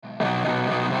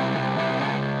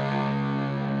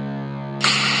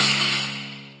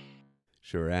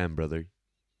Sure am, brother.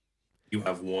 You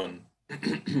have one.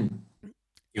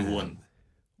 You won Um,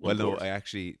 well, one no, port. I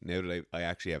actually now that I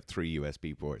actually have three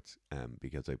USB ports.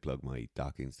 Because I plug my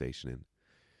docking station in.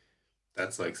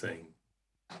 That's like saying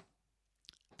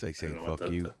It's like I don't saying know what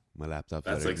 "fuck you." My laptop's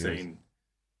that's better like than yours. saying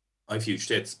I've huge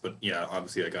tits, but yeah,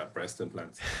 obviously I got breast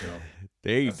implants.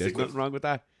 Hey, That's the there's nothing equivalent. wrong with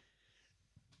that.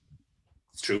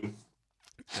 It's true.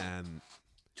 Um,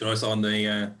 Do you know what I saw in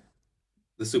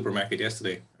the supermarket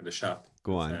yesterday or the shop? It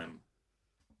go was on.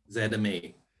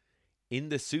 ZMA. In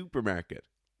the supermarket.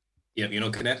 Yeah,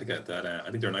 Connecticut. That I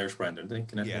think they're an Irish brand, aren't they?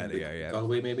 Connecticut, Yeah, and they are. Yeah.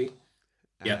 Galway, maybe.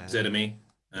 Yeah, ZMA.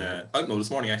 Yep. I don't know.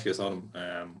 This morning actually I saw them.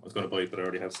 I was going to buy it, but I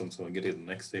already have some, so I can get it the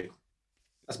next day.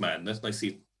 That's mad. That's nice to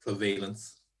see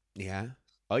prevalence. Yeah.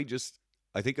 I just,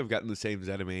 I think I've gotten the same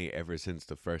ZMA ever since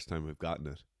the first time I've gotten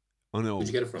it. Oh Where'd you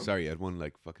no, get it from? sorry, I had one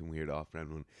like fucking weird off-brand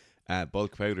one.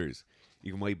 Bulk powders.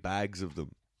 You can buy bags of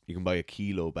them. You can buy a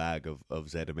kilo bag of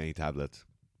ZMA tablets.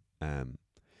 Um,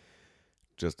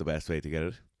 just the best way to get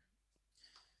it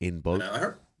in bulk. I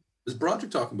heard was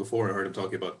Broderick talking before. I heard him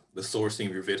talking about the sourcing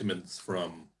of your vitamins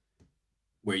from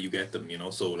where you get them.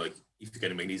 So like if you're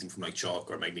getting magnesium from like chalk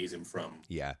or magnesium from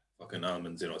Yeah. fucking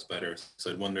almonds, it's better.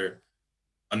 So I'd wonder.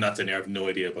 I'm not saying I have no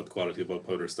idea about the quality of bulk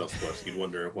powder stuff, but you'd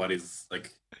wonder what is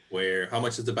like where. How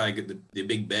much is the bag? The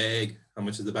big bag. How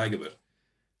much is the bag of it?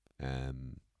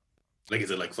 Um, Like,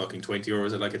 is it like fucking 20 or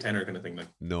is it like a tenner kind of thing? Like,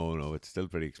 no, it's still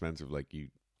pretty expensive. Like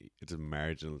it's a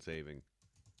marginal saving.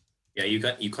 yeah,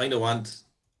 you kind of want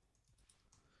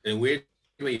in a weird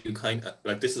way. You kind of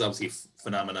like this is obviously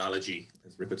phenomenology,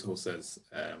 as Ripito says,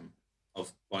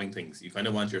 of buying things. You kind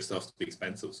of want your stuff to be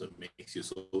expensive, so it makes you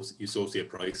associate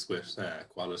price with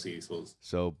quality, I suppose.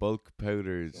 So bulk So,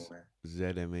 powders,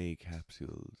 ZMA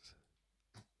capsules.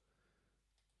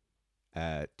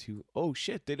 To oh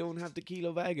shit, they don't have the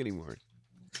kilo bag anymore,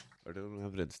 or they don't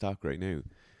have it in stock right now.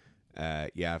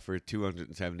 Yeah, for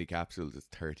 270 capsules, it's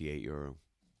 €38.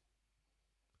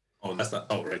 oh, that's not.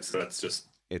 Oh, right. So that's just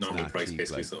It's normal not price, cheap,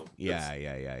 basically. like So yeah, that's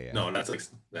yeah, yeah, yeah. no,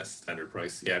 that's standard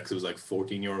price. Yeah, because it was like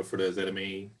 €14 for the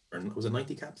ZMA, or was it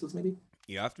 90 capsules maybe?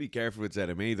 You have to be careful with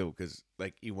ZMA though, because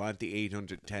like you want the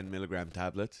 810 milligram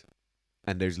tablets,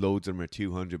 and there's loads of them are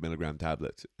 200 milligram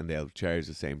tablets, and they'll charge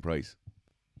the same price.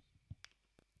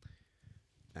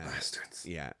 Bastards.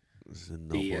 Yeah, this is a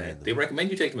no bueno. They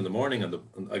recommend you take them in the morning.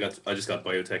 I just got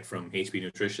biotech from HB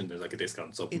Nutrition. There's like a discount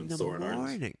In supplement the store in Ireland.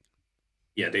 morning,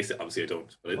 Yeah, they say obviously I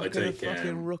don't, but I what kind of take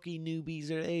fucking rookie newbies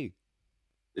are they?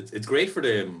 it's great for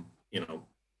the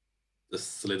the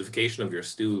solidification of your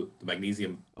stool. The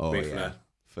magnesium Oh great for yeah, that.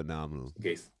 phenomenal.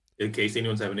 In case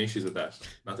anyone's having issues with that.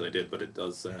 Not that I did, but it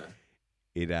does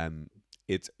It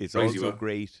it's rise you also up.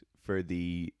 great for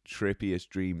the trippiest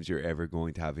dreams you're ever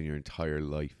going to have in your entire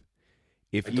life.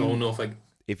 If I don't you know if I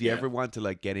if you yeah ever want to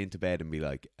like get into bed and be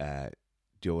like, do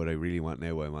you know what I really want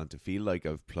now? I want to feel like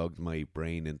I've plugged my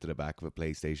brain into the back of a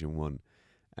PlayStation 1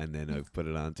 and then I've put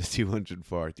it on to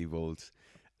 240 volts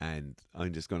and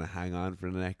I'm just going to hang on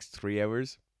for the next 3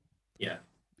 hours. yeah.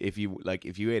 If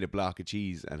you ate a block of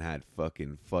cheese and had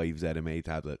fucking 5 ZMA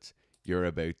tablets, you're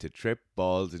about to trip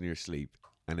balls in your sleep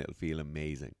and it'll feel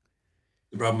amazing.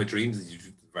 The problem with dreams is it's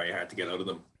very hard to get out of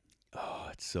them. Oh,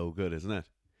 it's so good, isn't it?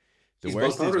 The These bulk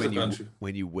worst is powders have gone through.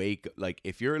 when you wake, like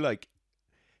if you're like,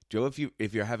 Joe,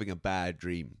 if you're having a bad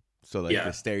dream, so like the Yeah,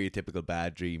 stereotypical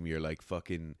bad dream, you're like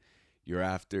fucking, you're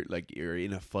after like you're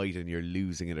in a fight and you're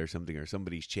losing it or something, or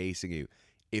somebody's chasing you.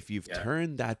 If you've yeah,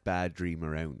 turned that bad dream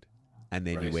around and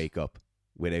then you right. wake up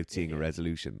without seeing a Yeah.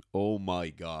 resolution, oh my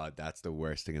god, that's the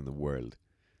worst thing in the world.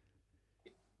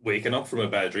 Waking up from a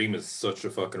bad dream is such a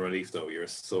fucking relief, though. You're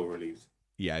so relieved.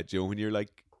 Yeah, Joe, when you're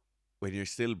like when you're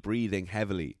still breathing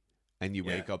heavily and you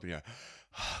Yeah, wake up and you're,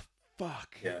 oh,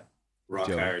 fuck, yeah. Rock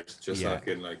Joe. hard, just Yeah,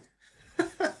 fucking like.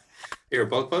 Here,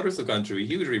 bulk powders have gone through a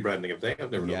huge rebranding of thing.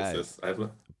 I've never noticed yeah, this. I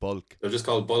have. bulk. They're just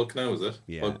called bulk now, is it?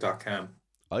 Yeah, Bulk.com.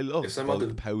 I If love some of bulk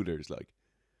the powders.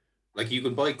 like you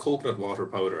can buy coconut water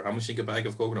powder. How much do you think a bag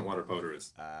of coconut water powder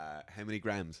is? How many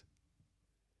grams?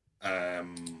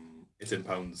 It's in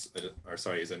pounds, or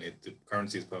sorry, is in it. The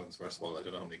currency is pounds. First of all, I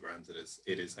don't know how many grams it is.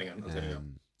 It is. Hang on, I'll tell you now.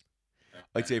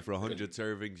 I'd say for I don't 100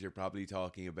 servings, you're probably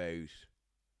talking about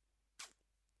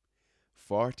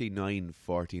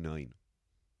 49.49.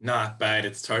 Not bad.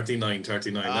 It's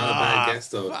 39.39. Not a bad Ah, guess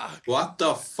though. fuck! What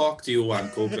the fuck do you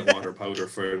want coconut water powder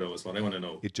for though? Is what I want to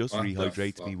know. It just What the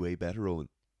rehydrates me fuck? way better, Owen.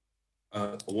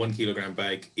 A 1 kilogram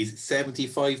bag is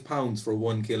 £75 for a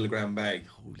 1 kilogram bag.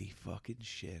 Holy fucking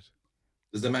shit!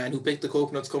 Does the man who picked the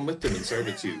coconuts come with them and serve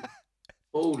it to you?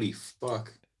 Holy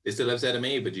fuck! They still have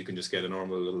ZMA, but you can just get a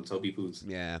normal little tubby poos.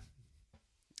 Yeah,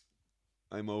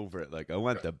 I'm over it. Like I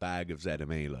want the bag of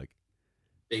ZMA. Like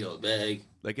Big old bag.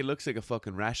 Like it looks like a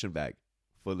fucking ration bag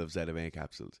full of ZMA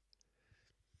capsules.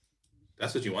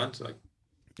 That's what you want. Like,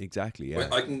 Exactly, well,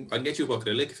 yeah. I can get you a bucket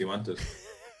of lick if you wanted.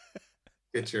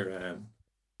 Get your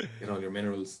get all your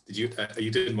minerals. Did you? You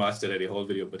didn't watch that Eddie Hall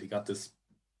video, but he got this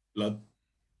blood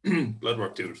blood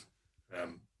work dude.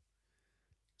 Um,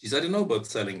 geez, I don't know about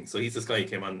selling. So he's this guy who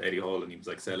came on Eddie Hall and he was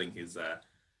like selling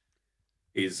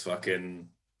his fucking.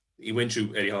 He went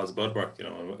through Eddie Hall's blood work, you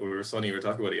know. And we were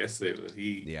talking about it yesterday. But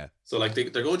Yeah. so like they're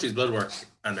going through his blood work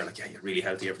and they're like, yeah, you're really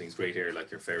healthy. Everything's great here.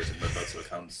 Like your ferritin, blood cell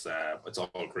counts. It's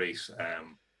all great.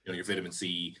 You know, your vitamin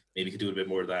C. Maybe you could do a bit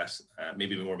more of that.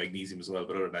 Maybe a bit more magnesium as well.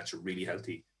 But other than that, you're really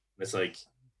healthy. And it's like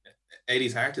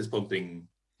Eddie's heart is pumping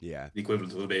Yeah. the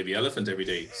equivalent of a baby elephant every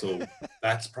day. So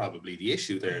that's probably the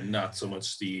issue there, not so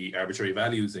much the arbitrary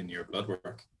values in your blood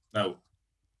work. Now,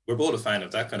 we're both a fan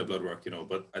of that kind of blood work, you know,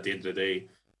 but at the end of the day,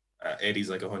 Eddie's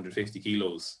like 150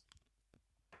 kilos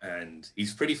and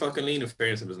he's pretty fucking lean in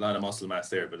fairness. There's a lot of muscle mass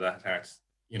there, but that heart,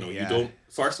 you know, Yeah. you don't,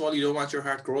 first of all, you don't want your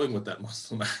heart growing with that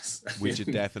muscle mass. Which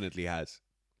it definitely has.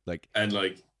 Like, and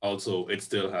like, also, it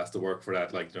still has to work for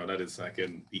that. Like, you know, that is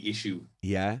fucking the issue.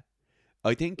 yeah.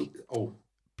 I think Oh,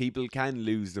 people can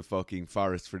lose the fucking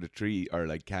forest for the tree, or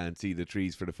like can't see the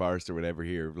trees for the forest or whatever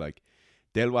here. Like,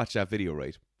 they'll watch that video,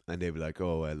 right? And they'll be like,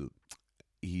 oh, well,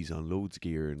 he's on loads of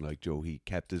gear and like, Joe, he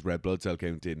kept his red blood cell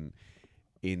count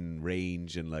in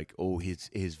range and like, oh, his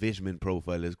vitamin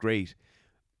profile is great.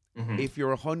 mhm. If you're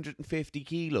 150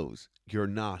 kilos, you're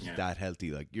not Yeah. that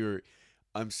healthy. Like,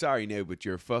 I'm sorry now, but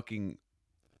your fucking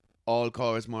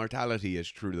all-cause mortality is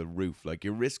through the roof. Like,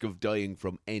 your risk of dying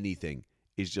from anything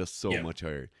is just so Yeah. much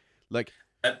higher. Like,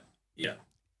 Yeah.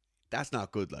 that's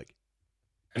not good. Like,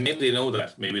 And maybe they know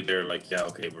that. Maybe they're like, yeah,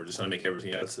 okay, we're just trying to make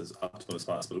everything else as optimal as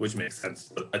possible, which makes sense.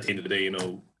 But at the end of the day, you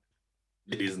know,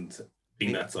 it isn't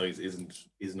being that size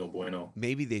is no bueno.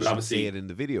 maybe they But should obviously- say it in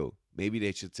the video. Maybe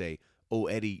they should say, oh,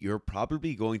 Eddie, you're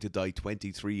probably going to die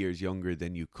 23 years younger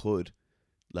than you could.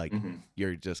 Like, Mhm.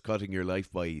 you're just cutting your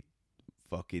life by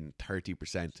fucking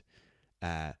 30%.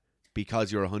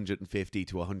 Because you're 150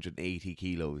 to 180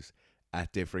 kilos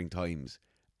at differing times.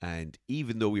 And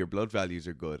even though your blood values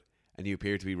are good and you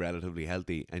appear to be relatively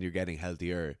healthy and you're getting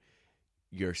healthier,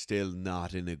 you're still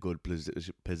not in a good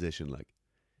position. Like,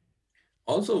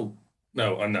 Also,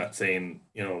 no, I'm not saying,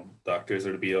 you know, doctors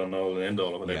are the be all and all and end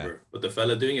all or whatever, but the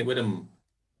fella doing it with him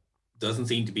doesn't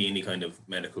seem to be any kind of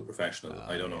medical professional.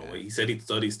 I don't know. yeah. He said he'd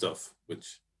study stuff,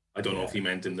 which I don't know if Yeah. he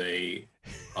meant in the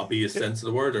obvious sense of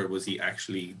the word, or was he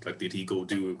actually, like, did he go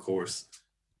do a course?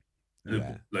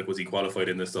 Yeah. Like, was he qualified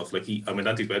in this stuff? Like, I went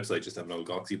onto his website, just having old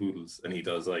Goxy Boodles, and he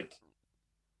does, like,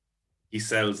 he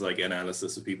sells, like,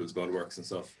 analysis of people's blood works and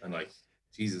stuff. And, like,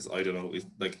 Jesus, I don't know. It's,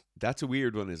 like, that's a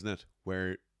weird one, isn't it?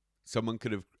 Where someone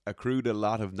could have accrued a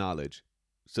lot of knowledge,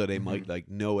 so they might like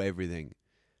know everything,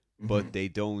 but mhm. they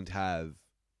don't have.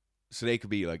 So they could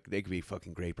be a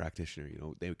fucking great practitioner. You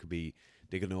know, they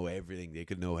could know everything. They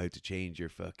could know how to change your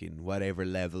fucking whatever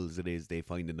levels it is they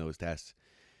find in those tests.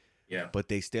 Yeah. But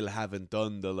they still haven't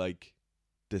done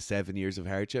the 7 years of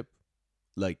hardship.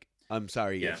 Like, I'm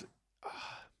sorry, Yeah.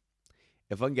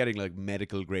 if I'm getting like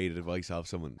medical grade advice off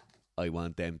someone, I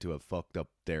want them to have fucked up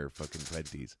their fucking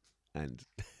 20s and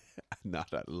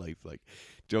not at life. Like,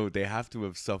 Joe, they have to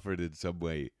have suffered in some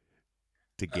way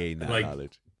to gain that like,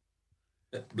 knowledge.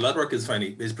 Blood work is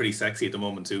pretty sexy at the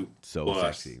moment too. So but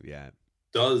sexy, yeah.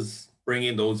 Does bring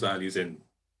in those values in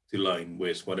to line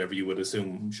with whatever you would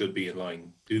assume should be in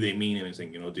line. Do they mean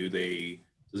anything? You know, does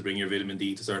it bring your vitamin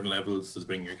D to certain levels? Does it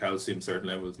bring your calcium to certain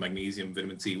levels, magnesium,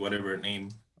 vitamin C, whatever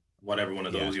one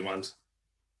of those you want?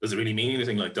 Does it really mean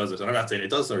anything? Like, does it? And I'm not saying it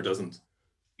does or doesn't.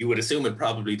 You would assume it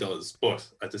probably does, but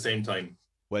at the same time,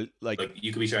 Well, like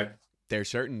you could be sharp. there are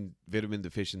certain vitamin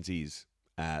deficiencies.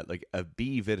 Like a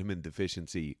B vitamin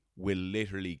deficiency will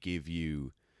literally give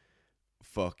you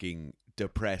fucking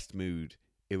depressed mood.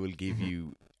 It will give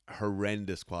you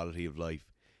horrendous quality of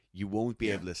life. You won't be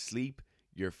able to sleep.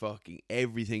 Your fucking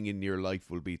everything in your life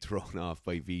will be thrown off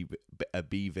by a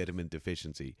B vitamin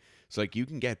deficiency. So like you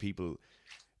can get people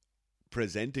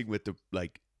presenting with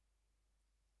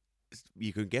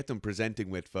you can get them presenting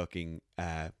with fucking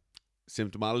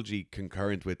symptomology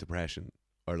concurrent with depression,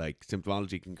 or like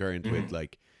symptomology concurrent with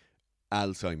like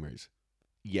Alzheimer's,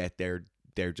 yet they're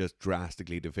just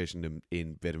drastically deficient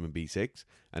in vitamin B6,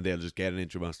 and they'll just get an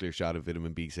intramuscular shot of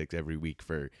vitamin B6 every week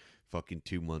for fucking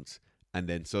 2 months, and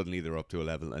then suddenly they're up to a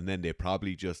level, and then they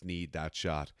probably just need that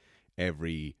shot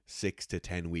every 6 to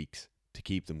 10 weeks to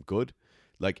keep them good.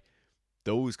 Like,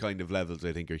 those kind of levels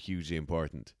I think are hugely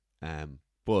important.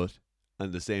 But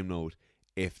on the same note,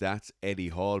 if that's Eddie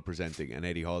Hall presenting, and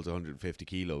Eddie Hall's 150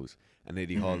 kilos, and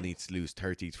Eddie Hall needs to lose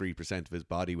 33% of his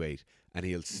body weight, and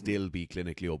he'll still be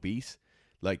clinically obese,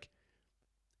 like,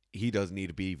 he doesn't need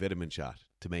a B vitamin shot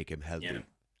to make him healthy. Yeah.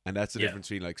 And that's the difference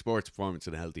between like sports performance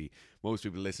and healthy. Most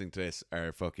people listening to this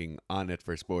are fucking on it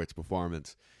for sports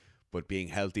performance, but being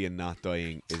healthy and not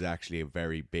dying is actually a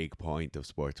very big point of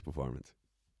sports performance.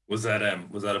 Was that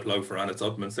a plug for Onnit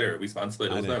Supplements there? Are we sponsored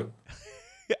by those now?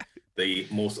 The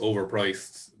most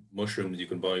overpriced mushrooms you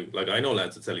can buy. Like, I know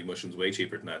lads that sell you mushrooms way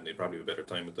cheaper than that, and they probably have a better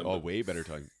time with them. Oh, way better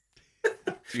time.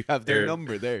 You have their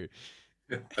number there.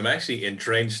 I'm actually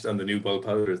entrenched on the new bulk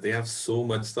powders. They have so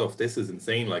much stuff. This is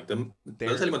insane. Like, I'll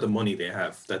tell you about the money they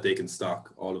have that they can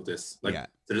stock all of this. Like, so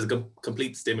there's a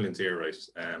complete stimulant here, right?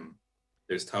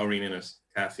 There's taurine in it,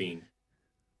 caffeine,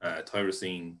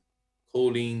 tyrosine,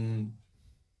 choline,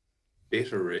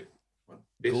 bitter.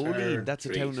 Choline, that's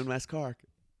a town in West Cork.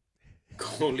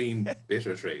 Choline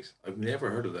bitartrate. I've never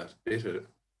heard of that.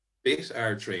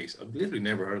 Bitartrate. I've literally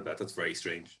never heard of that. That's very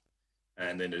strange.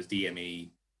 And then there's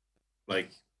DME.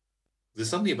 Like, there's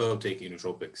something about taking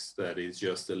nootropics that is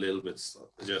just a little bit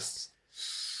just.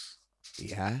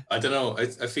 Yeah. I don't know.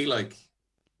 I feel like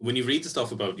when you read the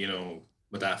stuff about, you know,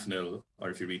 modafinil, or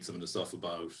if you read some of the stuff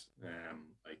about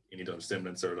like any other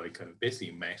stimulants, or like kind of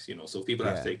basically met, you know, so if people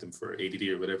have to take them for ADD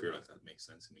or whatever, you're like, that makes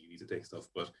sense, and you need to take stuff.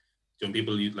 But some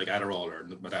people use like Adderall or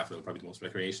modafinil, probably the most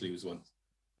recreationally used ones.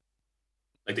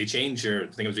 Like, they change your,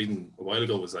 the thing I was reading a while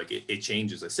ago was like it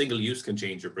changes. A single use can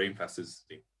change your brain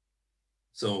plasticity.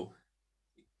 So,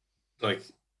 like,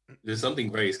 there's something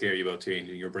very scary about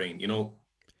changing your brain, you know,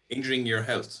 injuring your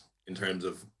health in terms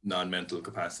of non-mental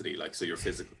capacity. Like, so your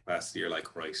physical capacity, you're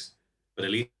like, right, but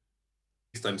at least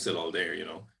I'm still all there, you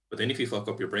know. But then if you fuck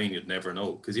up your brain, you'd never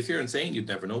know. Because if you're insane, you'd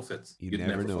never know, Fitz. You'd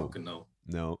never fucking know.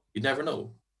 No. You'd never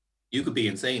know. You could be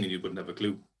insane and you wouldn't have a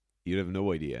clue. You'd have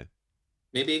no idea.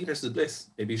 Maybe ignorance is bliss.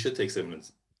 Maybe you should take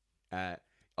stimulants. I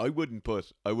wouldn't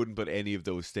put any of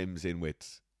those stims in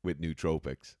with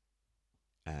nootropics.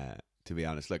 To be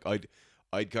honest, like,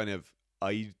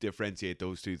 I'd differentiate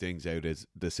those two things out as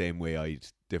the same way I'd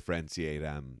differentiate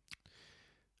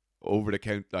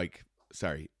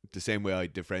the same way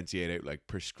I'd differentiate out like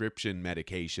prescription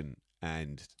medication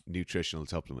and nutritional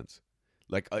supplements.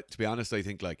 Like, to be honest, I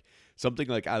think like something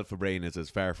like Alpha Brain is as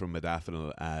far from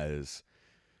modafinil as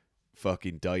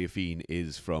fucking diaphene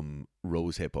is from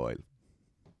rosehip oil.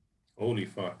 Holy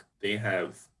fuck. They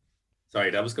have, sorry,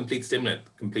 that was complete stimulant.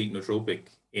 Complete nootropic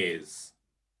has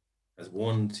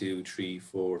 1, 2, 3,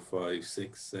 4, 5,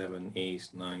 6, 7, 8,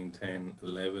 9, 10,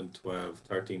 11, 12,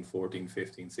 13, 14,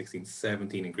 15, 16,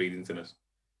 17 ingredients in it.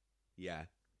 Yeah.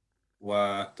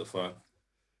 What the fuck?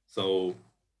 So,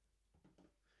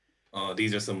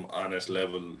 these are some honest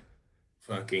level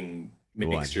fucking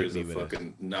mixtures of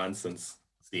fucking nonsense.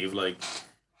 So you've like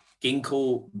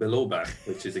ginkgo biloba,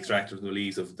 which is extracted from the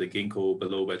leaves of the ginkgo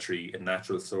biloba tree, a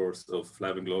natural source of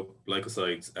flavin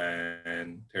glycosides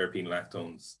and terpene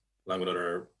lactones, along with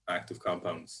other active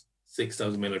compounds.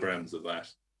 6,000 milligrams of that.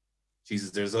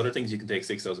 Jesus, there's other things you can take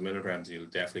 6,000 milligrams and you'll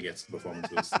definitely get some performance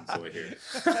boosts. So I hear.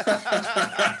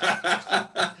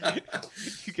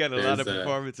 You get a lot of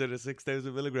performance out of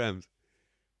 6,000 milligrams.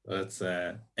 That's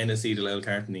N-acetyl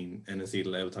L-carnitine,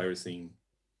 N-acetyl L-tyrosine.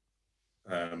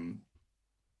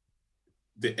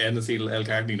 The N-acetyl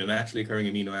L-carnitine, a naturally occurring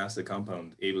amino acid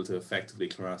compound able to effectively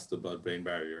cross the blood-brain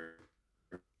barrier.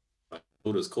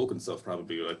 Oh, there's coke and stuff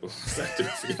probably like.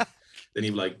 Then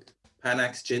you've like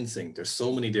Panax ginseng. There's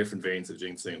so many different variants of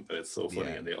ginseng that it's so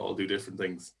funny, and they all do different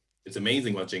things. It's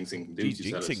amazing what ginseng can do.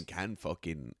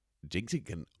 Ginseng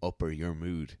can upper your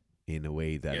mood in a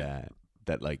way that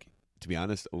that, like, to be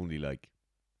honest, only like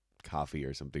coffee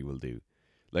or something will do.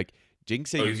 Like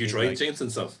ginseng. Oh, have you tried ginseng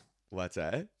stuff? What's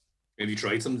that? Have you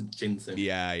tried some ginseng?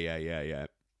 Yeah.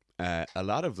 A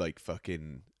lot of like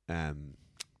fucking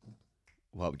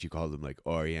what would you call them? Like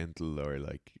Oriental or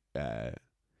like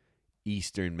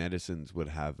Eastern medicines would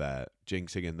have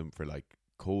ginseng in them for like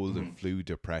cold and flu,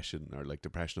 depression, or like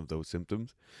depression of those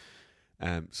symptoms.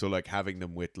 So like having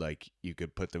them with like, you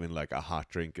could put them in like a hot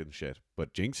drink and shit.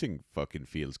 But ginseng fucking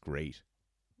feels great.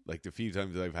 Like the few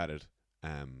times I've had it,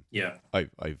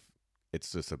 I've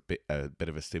it's just a bit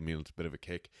of a stimulant, a bit of a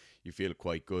kick. You feel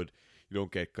quite good. You don't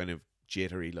get kind of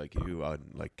jittery like you do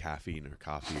on like caffeine or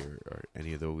coffee or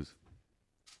any of those.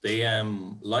 The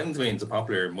lion's mane's a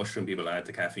popular mushroom people add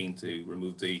to caffeine to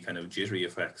remove the kind of jittery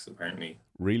effects, apparently.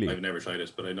 Really? I've never tried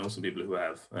it, but I know some people who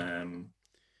have.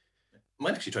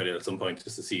 Might actually try it at some point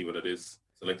just to see what it is.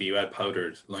 So like you add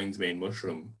powdered lion's mane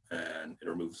mushroom and it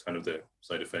removes kind of the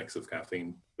side effects of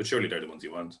caffeine, but surely they're the ones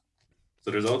you want.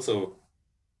 So there's also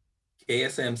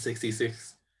KSM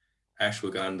 66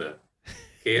 ashwagandha.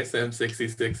 KSM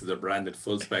 66 is a branded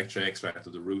full spectrum extract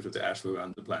of the root of the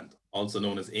ashwagandha plant, also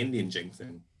known as Indian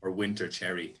ginseng or winter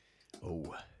cherry.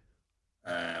 Oh.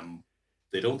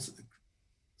 They don't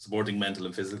supporting mental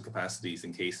and physical capacities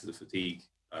in cases of fatigue.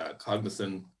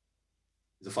 Cognizin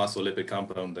is a phospholipid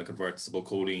compound that converts to both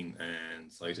choline and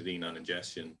cytidine on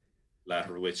ingestion,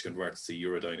 latter of which converts to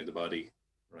uridine in the body.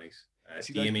 Right.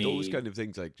 See, like DME, those kind of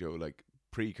things, like Joe, like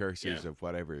precursors of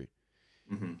whatever.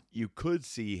 You could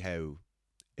see how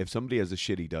if somebody has a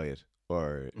shitty diet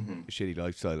or a shitty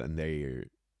lifestyle and they're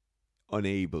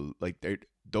unable, like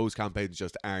those compounds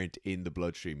just aren't in the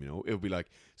bloodstream, you know. It would be like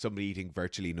somebody eating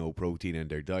virtually no protein in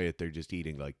their diet. They're just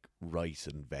eating like rice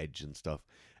and veg and stuff,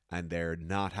 and they're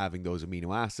not having those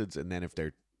amino acids. And then if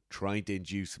they're trying to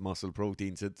induce muscle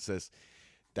protein synthesis,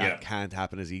 that can't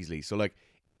happen as easily. So like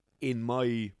in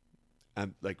my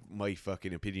like my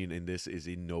fucking opinion in this is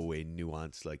in no way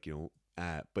nuanced, like, you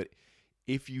know, but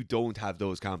if you don't have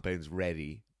those compounds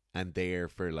ready and there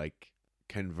for like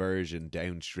conversion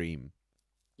downstream,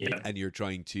 and you're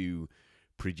trying to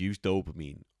produce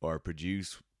dopamine or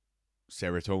produce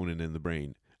serotonin in the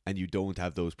brain, and you don't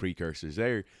have those precursors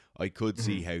there, I could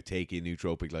see how taking a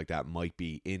nootropic like that might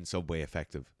be in some way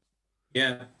effective.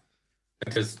 Yeah,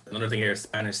 because another thing here,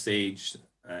 Spanish sage,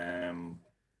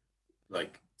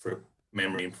 like for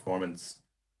memory and performance,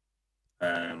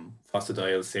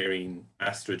 phosphatidylserine,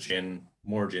 estrogen,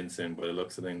 more ginseng by the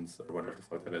looks of things, or whatever the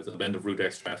fuck that is, a blend of root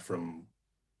extract from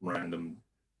random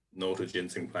noted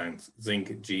ginseng plants, zinc,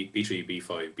 B3,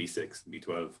 B5, B6,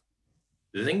 B12.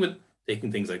 The thing with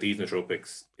taking things like these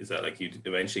nootropics is that like you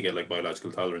eventually get like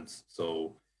biological tolerance.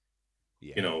 So,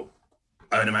 you know,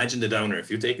 I would imagine the downer, if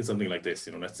you're taking something like this,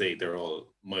 you know, let's say they're all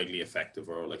mildly effective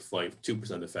or like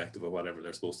 2% effective or whatever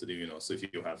they're supposed to do, you know. So if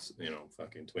you have, you know,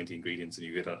 fucking 20 ingredients and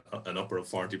you get an upper of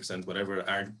 40%, whatever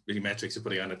are really metrics you're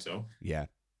putting on it, you know. Yeah.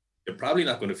 You're probably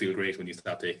not going to feel great when you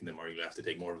stop taking them, or you'll have to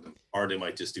take more of them, or they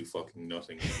might just do fucking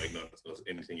nothing, like not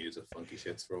anything. You do funky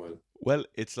shits for a while. Well,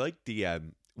 it's like the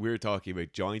we were talking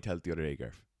about joint health the other day,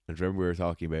 Garth, and remember we were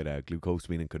talking about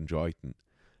glucosamine and chondroitin,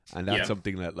 and that's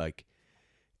something that like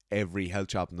every health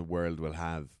shop in the world will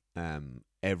have.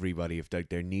 Everybody, if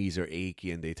their knees are achy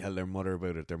and they tell their mother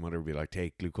about it, their mother will be like,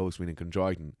 take glucosamine and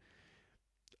chondroitin.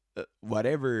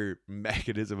 Whatever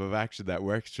mechanism of action that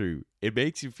works through, it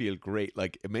makes you feel great.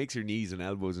 Like it makes your knees and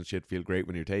elbows and shit feel great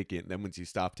when you're taking it. And then once you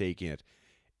stop taking it,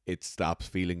 it stops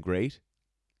feeling great.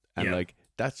 And like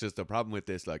that's just the problem with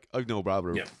this. Like I've no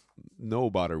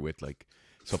bother with like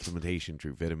supplementation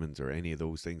through vitamins or any of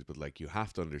those things. But like you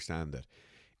have to understand that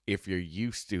if you're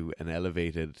used to an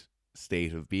elevated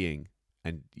state of being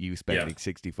and you spending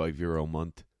 €65 a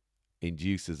month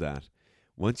induces that.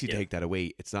 Once you take that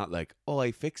away, it's not like, oh,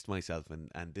 I fixed myself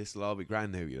and this will all be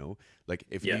grand now, you know? Like,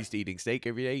 if you're used to eating steak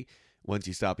every day, once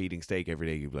you stop eating steak every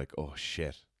day, you'll be like, oh,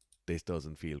 shit, this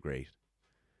doesn't feel great.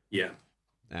 Yeah.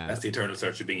 That's the eternal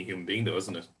search of being a human being, though,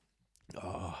 isn't it?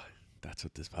 Oh, that's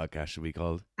what this podcast should be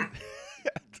called.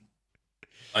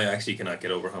 I actually cannot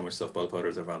get over how much stuff ball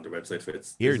powders have on their website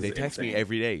fits. Here, they text me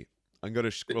every day. I'm going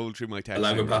to scroll through my text.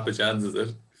 Along with Papa John's, is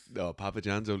it? No, Papa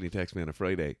John's only texts me on a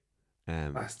Friday.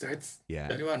 Bastards. Yeah.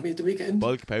 Don't you want me at the weekend?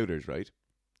 Bulk powders, right?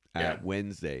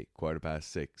 Wednesday,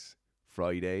 6:15.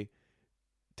 Friday,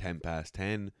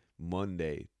 10:10.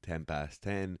 Monday,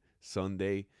 10:10.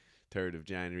 Sunday, 3rd of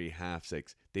January,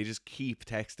 6:30. They just keep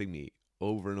texting me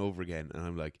over and over again. And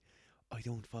I'm like, I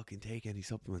don't fucking take any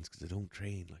supplements because I don't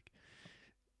train. Like,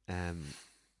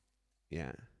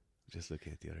 yeah. Just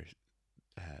looking at the others.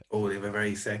 They have a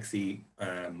very sexy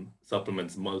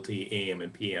supplements, multi AM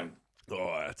and PM.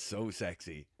 Oh, that's so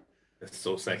sexy. It's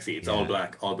so sexy. It's all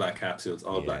black capsules,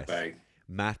 all black bag.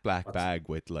 Matte black bag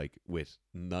with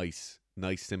nice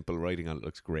simple writing on it.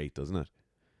 Looks great, doesn't it?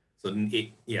 So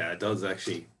it does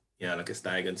actually. Yeah, like a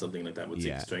stag and something like that with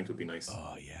zinc strength would be nice.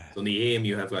 Oh yeah. So in the AM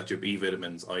you have got your B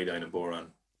vitamins, iodine and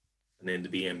boron, and then the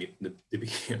BM, the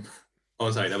BM.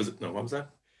 Oh, sorry, what was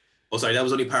that? Oh, sorry, that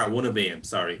was only part 1 of AM.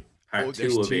 Sorry, part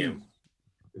 2 of AM.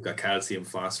 We've got calcium,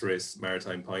 phosphorus,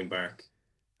 maritime pine bark.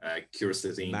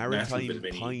 Quercetin, maritime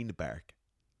pine bark.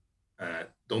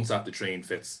 Don't stop the train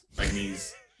fits.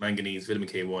 Manganese, vitamin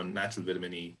K1, natural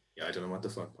vitamin E. Yeah, I don't know what the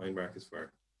fuck pine bark is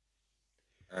for.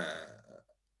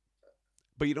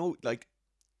 But you know, like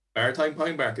maritime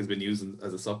pine bark has been used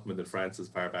as a supplement in France as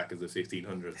far back as the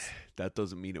 1500s. That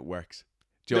doesn't mean it works.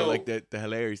 Joe, like the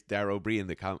hilarious Darrow O'Brien,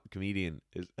 the comedian,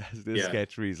 has this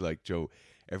sketch where he's like, Joe,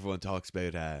 everyone talks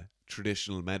about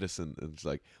traditional medicine, and it's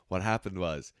like what happened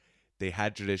was they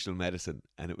had traditional medicine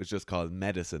and it was just called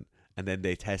medicine, And then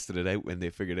they tested it out when they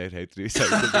figured out how to do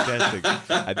scientific testing.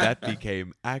 And that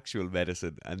became actual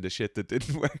medicine. And the shit that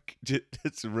didn't work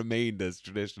just remained as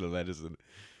traditional medicine.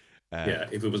 Yeah,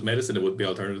 if it was medicine, it would be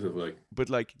alternative. Like, but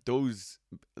like those,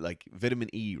 like vitamin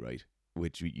E, right?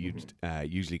 Which you'd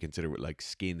usually consider with like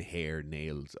skin, hair,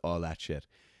 nails, all that shit.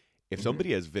 If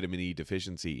somebody has vitamin E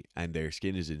deficiency and their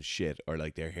skin is in shit, or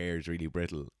like their hair is really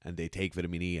brittle, and they take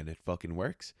vitamin E and it fucking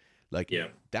works, like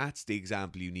that's the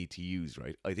example you need to use,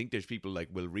 right? I think there's people like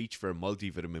will reach for a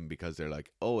multivitamin because they're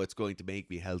like, oh, it's going to make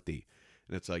me healthy.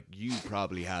 And it's like, you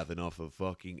probably have enough of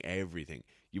fucking everything.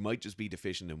 You might just be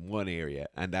deficient in one area,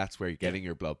 and that's where getting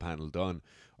your blood panel done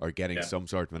or getting some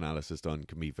sort of analysis done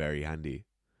can be very handy.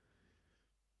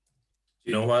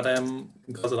 You know what can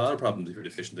cause a lot of problems if you're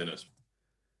deficient in it?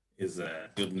 Is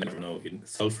you'll never know,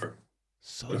 sulfur.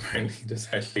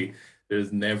 Apparently,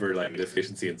 there's never like a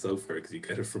deficiency in sulfur because you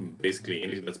get it from basically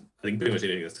anything that's, I think, pretty much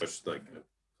anything that's touched like come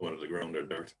out of the ground or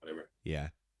dirt, whatever. Yeah.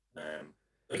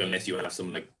 Like unless you have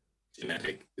some like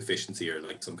genetic deficiency or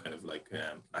like some kind of like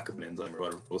lack of an enzyme or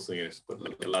whatever posting it, but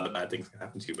like a lot of bad things can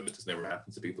happen to you, but it just never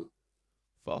happens to people.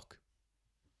 Fuck.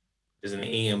 There's an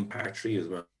A in part 3 as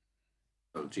well.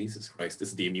 Oh Jesus Christ! This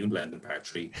is the immune blend in part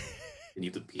 3. You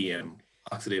need the PM.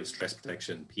 Oxidative stress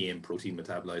protection, PM protein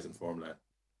metabolizing formula.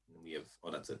 And we have,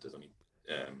 that's it. There's only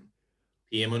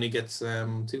PM only gets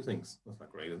 2 things. That's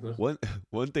not great, is it?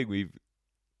 One thing we've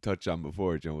touched on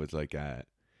before, Joe, was like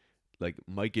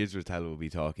Mike Israetel will be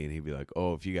talking and he'd be like,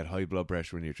 oh, if you get high blood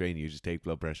pressure when you're training, you just take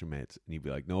blood pressure meds. And he'd be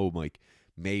like, no, Mike,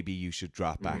 maybe you should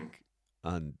drop back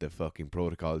on the fucking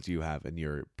protocols you have and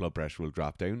your blood pressure will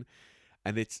drop down.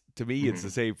 And it's, to me, it's the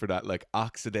same for that like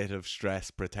oxidative stress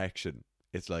protection.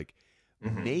 It's like,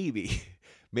 maybe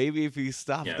if you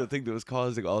stop the thing that was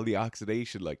causing all the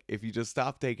oxidation, like if you just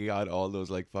stop taking on all those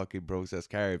like fucking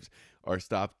processed carbs or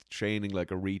stop training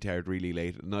like a retard really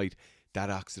late at night,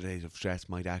 that oxidative stress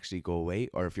might actually go away.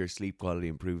 Or if your sleep quality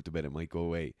improved a bit, it might go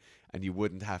away and you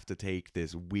wouldn't have to take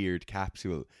this weird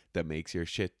capsule that makes your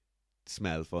shit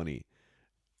smell funny.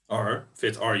 Or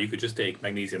you could just take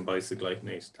magnesium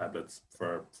bisoglycinate tablets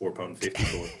for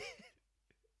 £4.54.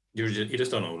 You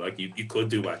just don't know. Like you could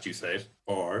do what you said,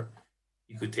 or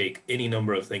you could take any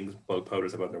number of things bulk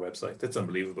powders about their website. That's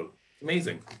unbelievable. It's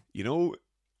amazing. You know,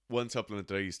 one supplement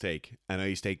that I used to take, and I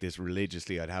used to take this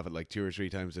religiously. I'd have it like 2 or 3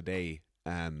 times a day.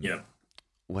 When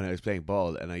I was playing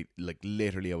ball, and I like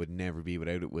literally I would never be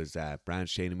without it. Was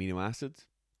branched chain amino acids.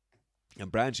 And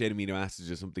branched chain amino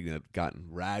acids is something that gotten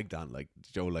ragged on. Like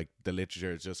Joe, like the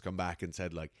literature has just come back and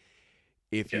said like,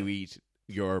 if you eat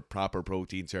your proper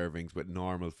protein servings with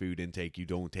normal food intake, you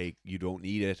don't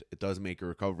need it. It doesn't make your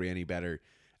recovery any better.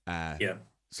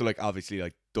 So like obviously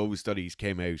like those studies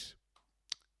came out,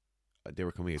 they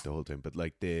were coming out the whole time, but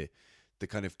like the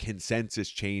kind of consensus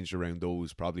changed around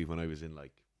those probably when I was in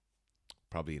like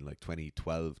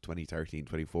 2012, 2013,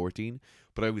 2014.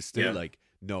 But I was still like,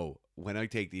 no, when I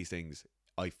take these things,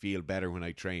 I feel better when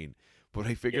I train. But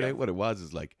I figured out what it was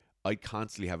is like, I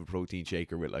constantly have a protein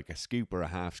shaker with like a scoop or a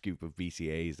half scoop of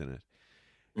BCAAs in it.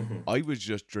 I was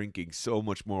just drinking so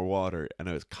much more water and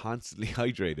I was constantly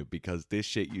hydrated because this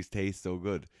shit used to taste so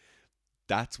good.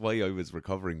 That's why I was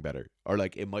recovering better. Or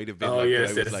like it might have been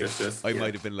I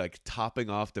might have been like topping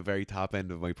off the very top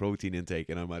end of my protein intake,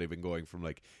 and I might have been going from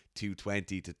like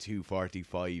 220 to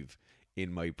 245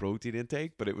 in my protein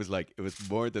intake, but it was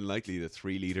more than likely the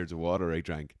 3 liters of water I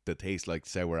drank that tastes like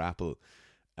sour apple.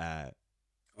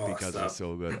 Because it's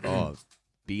so good.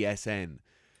 BSN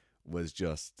was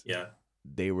just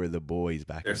they were the boys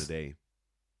back in the day.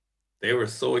 They were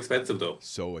so expensive though.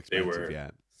 So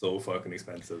expensive, so fucking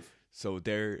expensive. So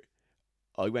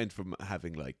I went from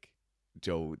having like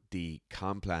Joe the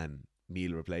Complan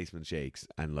meal replacement shakes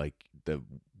and like the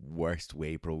worst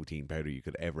whey protein powder you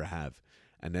could ever have,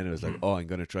 and then I was like, I'm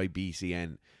gonna try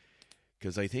BCN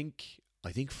because I think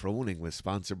Froning was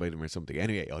sponsored by them or something.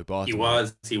 Anyway, I bought He them.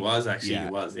 was actually. He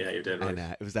was. Yeah, you're dead right. And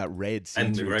it was that red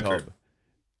see-through tub.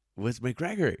 Was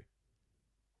McGregor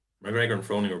and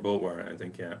Froning were both were, I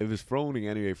think, yeah. It was Froning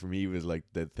anyway for me was like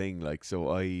the thing, like, so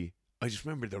I just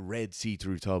remember the red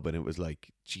see-through tub and it was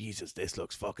like, Jesus, this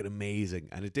looks fucking amazing.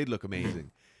 And it did look amazing.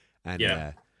 And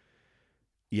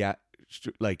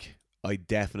like I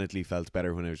definitely felt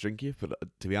better when I was drinking it, but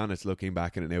to be honest, looking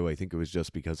back on it now, I think it was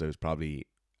just because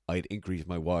I'd increased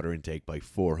my water intake by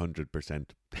 400%.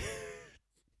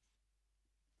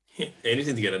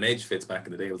 Anything to get an edge fits back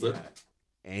in the day, was it?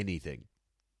 Anything.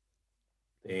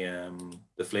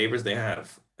 The flavors they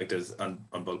have, like there's on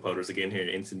bulk powders again here,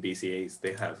 instant BCAAs,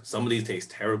 they have some of these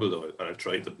taste terrible though. I've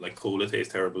tried them, like cola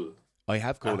tastes terrible. I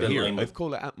have cola here. I have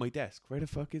cola at my desk. Where the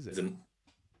fuck is it?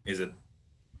 Is it?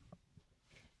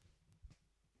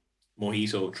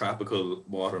 mojito, tropical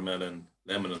watermelon,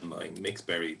 lemon and lime, mixed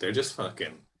berry. They're just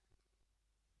fucking.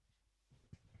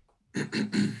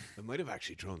 I might have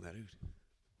actually thrown that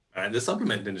out. And the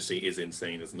supplement industry is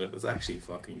insane, isn't it? It's actually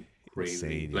fucking crazy.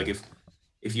 Insane, Like yeah.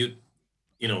 if you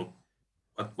you know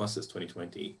what's this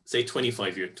 2020? Say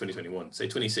 25 year 2021. Say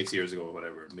 26 years ago or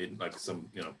whatever. Mid like some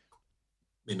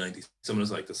mid 90s. Someone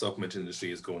was like the supplement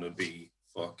industry is going to be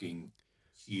fucking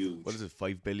huge. What is it,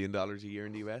 $5 billion a year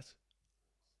in the US?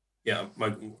 Yeah,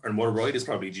 like, and what right is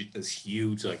probably is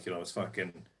huge. Like it's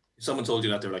fucking. If someone told you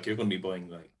that, they're like, you're going to be buying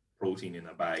like protein in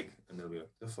a bag, and they'll be like,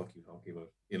 the fuck are you talking about?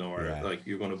 Or Yeah, like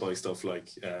you're going to buy stuff like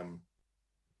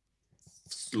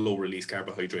slow release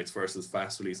carbohydrates versus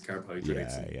fast release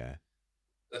carbohydrates, yeah, and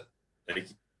yeah. like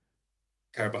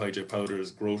carbohydrate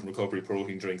powders, growth and recovery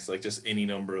protein drinks, like just any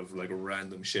number of like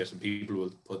random shit, and people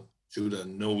will put through the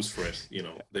nose for it.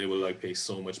 They will like pay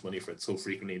so much money for it so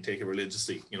frequently and take it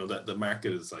religiously. That the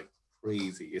market is like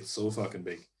crazy. It's so fucking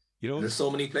big. You And know, there's so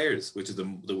many players, which is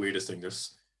the weirdest thing.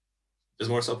 There's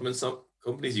more supplements. Some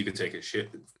companies you can take a shit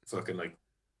fucking like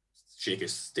shake a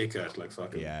stick at, like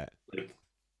fucking yeah. like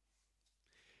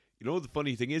You know the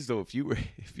funny thing is though, if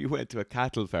you went to a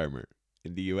cattle farmer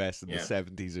in the US in the yeah.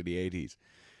 '70s or the '80s,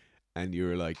 and you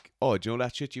were like, "Oh, do you know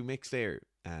that shit you mix there?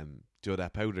 Do you know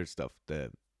that powdered stuff,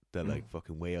 the like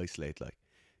fucking whey isolate? Like,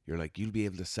 you're like, you'll be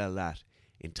able to sell that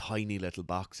in tiny little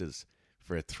boxes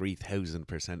for a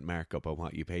 3,000% markup on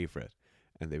what you pay for it."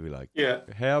 And they'd be like, Yeah.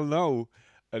 "Hell no!"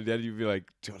 And then you'd be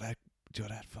like, "Do you know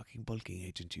that fucking bulking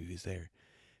agent you use there?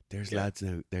 There's Yeah. lads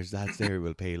now. There's lads there who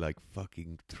will pay like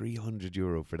fucking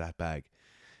 €300 for that bag."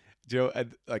 Do you know,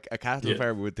 and like a cattle Yeah.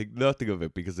 farmer would think nothing of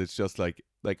it because it's just like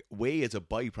whey is a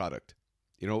byproduct.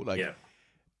 Like Yeah.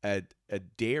 a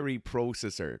dairy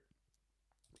processor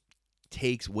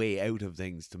takes whey out of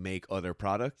things to make other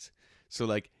products. So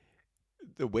like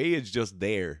the whey is just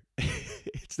there.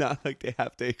 It's not like they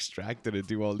have to extract it and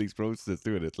do all these processes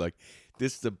to it. It's like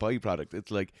this is a byproduct.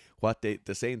 It's like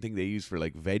the same thing they use for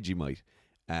like Vegemite.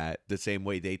 The same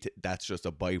way that's just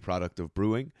a byproduct of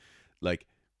brewing. Like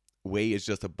whey is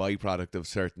just a byproduct of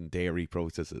certain dairy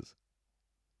processes.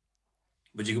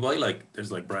 But you can buy like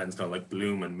there's like brands called like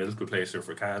Bloom and Milk Replacer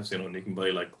for calves, and you can buy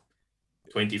like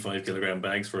 25 kilogram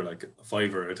bags for like a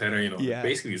five or a tenner, Yeah,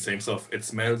 basically the same stuff. It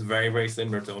smells very, very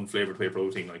similar to unflavored whey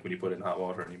protein, like when you put it in hot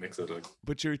water and you mix it like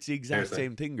but sure, it's the exact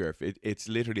same thing, Garth. It's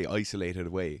literally isolated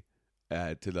whey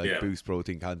to like yeah. boost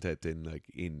protein content in like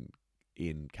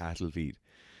in cattle feed.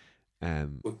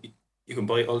 But you can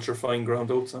buy ultra fine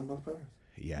ground oats and milk powder.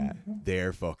 Yeah,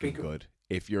 they're fucking good.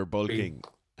 If you're bulking,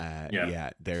 Yeah. yeah,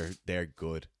 they're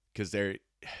good because they're. Do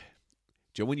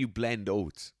you know when you blend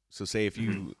oats? So say if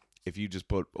you just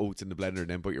put oats in the blender and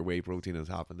then put your whey protein on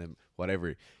top and then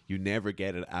whatever, you never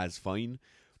get it as fine,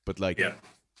 but like Yeah.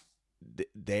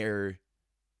 they're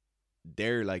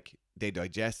like they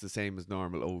digest the same as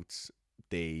normal oats.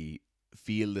 They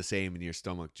feel the same in your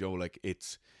stomach, Joe. Like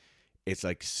it's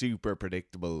like super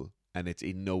predictable and it's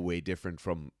in no way different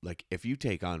from like if you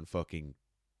take on fucking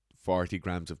 40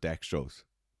 grams of dextrose,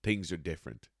 things are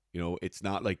different. It's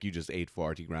not like you just ate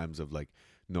 40 grams of like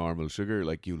normal sugar.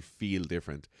 Like you'll feel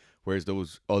different. Whereas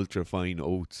those ultra fine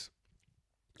oats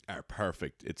are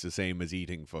perfect. It's the same as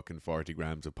eating fucking 40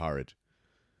 grams of porridge,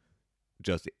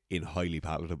 just in highly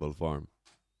palatable form.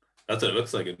 That's what it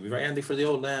looks like. It'd be very handy for the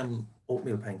old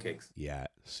oatmeal pancakes. Yeah,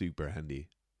 super handy.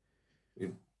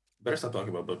 We better stop talking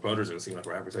about Bud Brothers. It'll seem like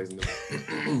we're advertising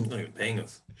them. Not even paying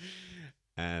us.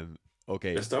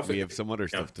 Okay, The stuff we that- have some other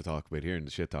yeah. stuff to talk about here in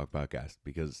the Shit Talk podcast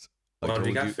because What have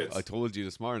you got, Fitz? I told you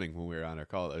this morning when we were on our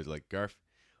call, I was like, Garth,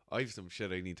 I have some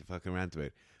shit I need to fucking rant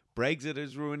about. Brexit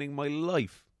is ruining my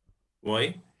life.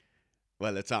 Why?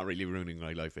 Well, it's not really ruining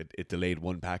my life. It delayed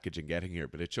one package in getting here,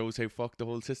 but it shows how fucked the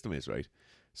whole system is, right?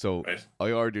 So Right.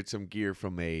 I ordered some gear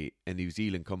from a New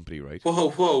Zealand company, right?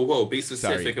 Whoa. Be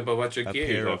specific Sorry, about what your a gear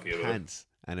pair you're of talking about. pants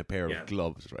and a pair Yeah. of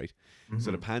gloves, right?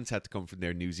 So the Mhm. pants had to come from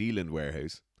their New Zealand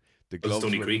warehouse. The That's gloves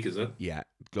Stony were, Creek, is it? yeah,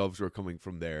 gloves were coming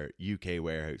from their UK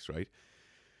warehouse, right?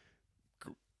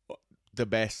 The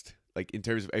best, like in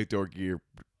terms of outdoor gear,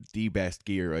 the best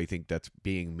gear I think that's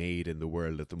being made in the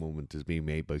world at the moment is being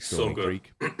made by So Stony good.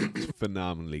 Creek. It's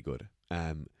phenomenally good.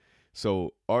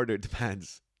 So ordered the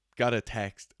pants, got a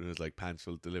text, and it was like pants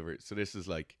will deliver. So this is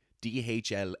like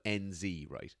DHLNZ,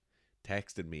 right?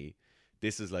 Texted me.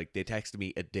 This is like they texted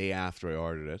me a day after I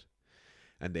ordered it,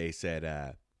 and they said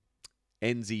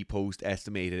NZ post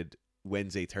estimated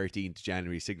Wednesday 13th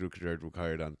January, signature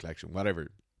required on collection,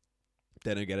 whatever.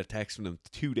 Then I get a text from them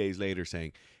 2 days later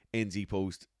saying NZ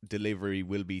post delivery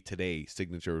will be today,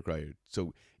 signature required.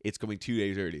 So it's coming 2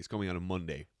 days early. It's coming on a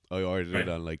Monday. I ordered Right. it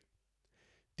on like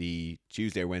the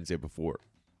Tuesday or Wednesday before.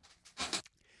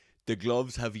 The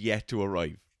gloves have yet to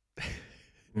arrive.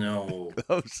 No.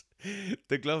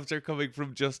 The gloves are coming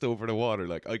from just over the water.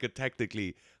 Like, I could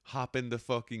technically hop in the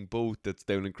fucking boat that's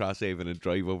down in Crosshaven and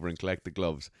drive over and collect the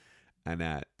gloves. And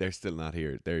they're still not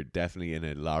here. They're definitely in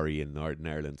a lorry in Northern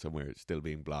Ireland somewhere, still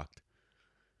being blocked.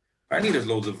 Apparently there's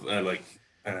loads of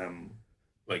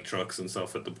like trucks and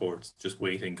stuff at the ports just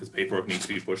waiting because paperwork needs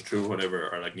to be pushed through or whatever,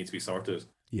 or like needs to be sorted.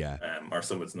 Yeah. Or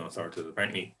some of it's not sorted.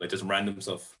 Apparently, like just random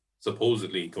stuff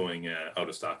supposedly going out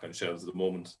of stock on shelves at the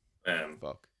moment.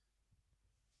 Fuck.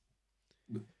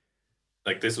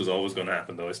 Like this was always going to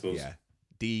happen, though, I suppose. Yeah.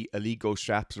 The Alico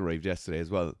straps arrived yesterday as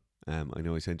well. I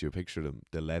know I sent you a picture of them,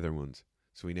 the leather ones.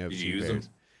 So we now have Did 2 you use pairs.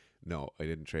 them? No, I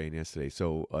didn't train yesterday.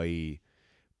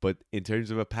 But in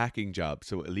terms of a packing job,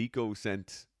 so Alico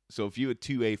sent. So if you had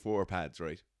 2 A4 pads,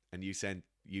 right, and you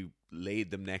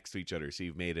laid them next to each other, so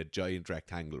you've made a giant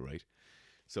rectangle, right?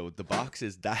 So the box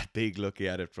is that big looking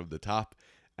at it from the top,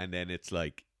 and then it's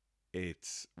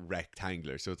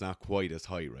rectangular, so it's not quite as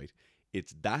high, right?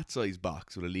 It's that size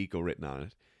box with Alico written on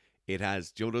it. It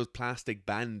has, do you know those plastic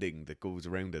banding that goes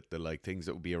around it, the like things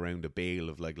that would be around a bale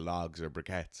of like logs or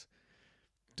briquettes?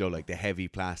 So like the heavy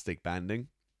plastic banding.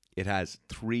 It has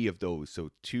 3 of those,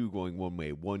 so 2 going one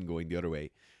way, 1 going the other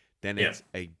way. Then it's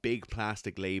a big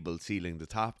plastic label sealing the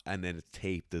top, and then it's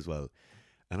taped as well.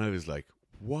 And I was like,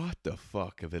 what the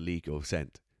fuck have Alico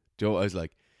sent? Joe, I was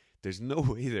like, there's no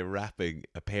way they're wrapping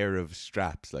a pair of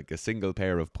straps, like a single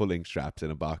pair of pulling straps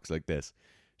in a box like this.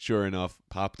 Sure enough,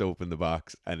 popped open the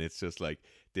box, and it's just like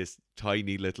this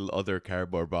tiny little other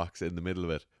cardboard box in the middle of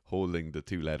it, holding the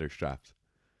 2 leather straps.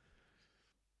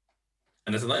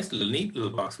 And it's a nice little, neat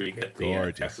little box where you get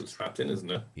the capsule strapped in,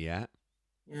 isn't it? Yeah.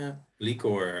 Yeah.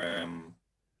 Alico are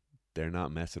they're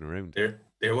not messing around. They're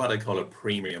what I call a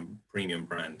premium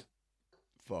brand.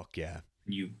 Fuck yeah.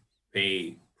 You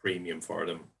pay premium for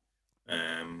them.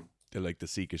 They're like the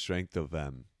secret strength of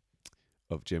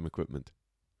gym equipment.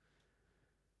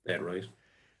 Yeah, right.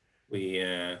 We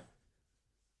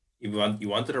you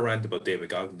wanted a rant about David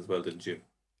Goggins as well, didn't you?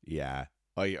 Yeah.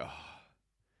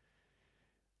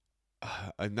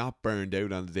 I'm not burned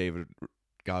out on the David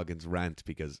Goggins rant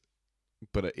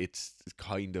but it's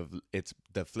kind of,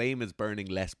 the flame is burning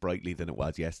less brightly than it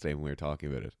was yesterday when we were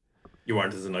talking about it. You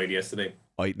weren't as annoyed yesterday.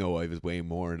 I know I was way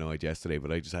more annoyed yesterday,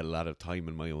 but I just had a lot of time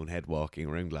in my own head walking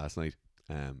around last night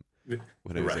when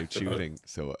I was out shooting.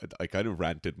 So I kind of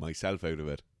ranted myself out of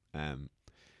it.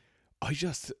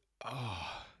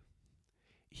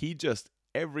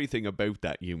 Everything about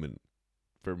that human,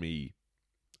 for me,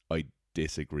 I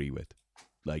disagree with.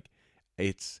 Like,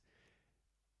 it's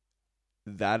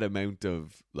that amount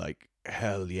of like,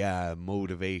 hell yeah,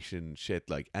 motivation shit,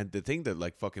 like, and the thing that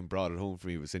like fucking brought it home for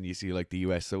me was when you see like the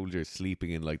US soldiers sleeping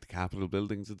in like the Capitol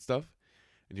buildings and stuff,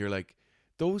 and you're like,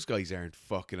 those guys aren't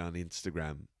fucking on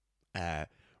Instagram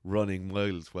running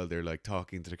miles while they're like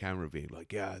talking to the camera being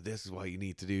like, yeah, this is what you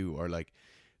need to do, or like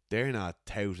they're not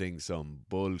touting some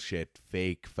bullshit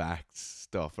fake facts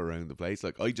stuff around the place.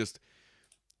 Like,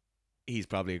 he's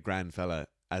probably a grand fella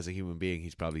as a human being,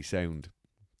 he's probably sound.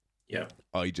 Yeah.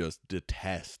 I just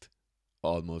detest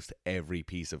almost every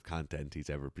piece of content he's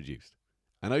ever produced.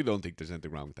 And I don't think there's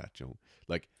anything wrong with that, Joe.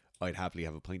 Like, I'd happily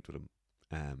have a pint with him.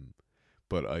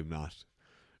 But I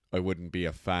wouldn't be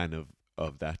a fan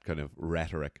of that kind of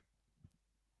rhetoric.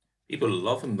 People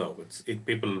love him though.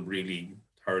 People really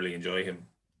thoroughly enjoy him.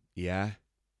 Yeah.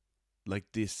 Like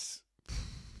this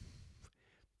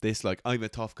like, I'm a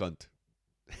tough cunt.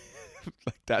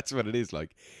 Like, that's what it is.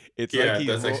 Like,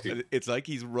 it's like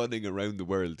he's running around the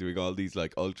world doing all these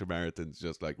like ultra marathons,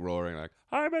 just like roaring like,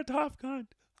 I'm a tough cunt,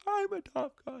 I'm a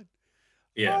tough cunt,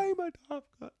 yeah, I'm a tough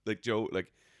cunt. Like, Joe,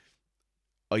 like,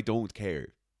 I don't care.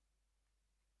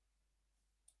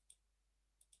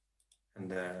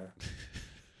 And there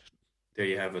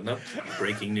you have it. Now,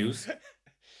 breaking news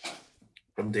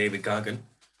from David Goggin.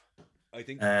 I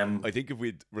think if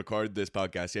we'd recorded this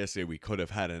podcast yesterday, we could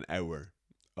have had an hour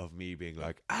of me being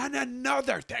like, and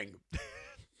another thing.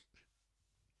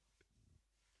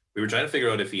 We were trying to figure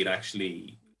out if he'd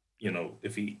actually,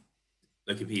 if he'd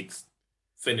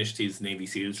finished his Navy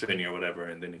SEALs training or whatever,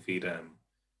 and then if he'd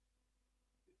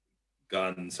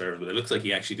gone and served. But it looks like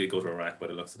he actually did go to Iraq, but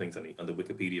it looks like things on the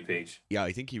Wikipedia page. Yeah,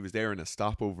 I think he was there in a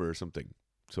stopover or something.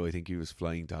 So I think he was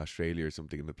flying to Australia or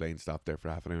something, and the plane stopped there for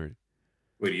half an hour.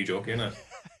 Wait, are you joking? I'm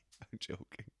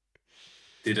joking.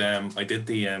 I did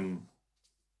the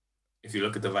if you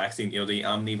look at the vaccine, the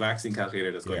Omni vaccine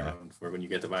calculator that's going around for when you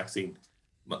get the vaccine,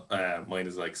 mine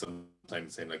is like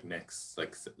sometimes saying like next,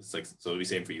 like it's like, so it'll be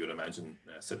same for you, I'd imagine,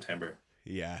 September.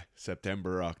 Yeah,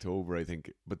 September or October, I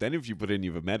think. But then if you put in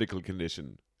you have a medical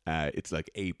condition, it's like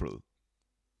April.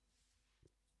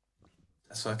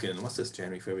 That's fucking, what's this,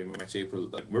 January, February, March, April?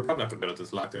 Like, we're probably not going to get out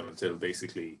this lockdown until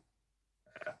basically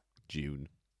June.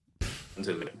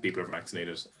 until people are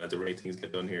vaccinated. At the rate things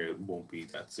get done here, it won't be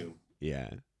that soon. Yeah.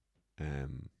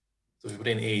 So if we put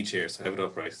in age here, so I have it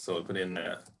up right. So I'll put in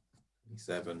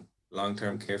 27,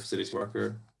 long-term care facility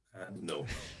worker. No.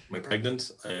 Am I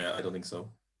pregnant? I don't think so.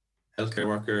 Healthcare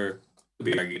worker, could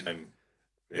be argued I'm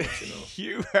pretty much,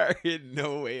 You are in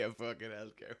no way a fucking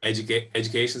healthcare.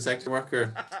 Education sector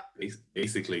worker,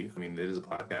 basically. I mean, it is a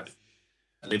podcast.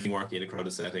 Living, working in a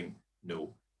crowded setting,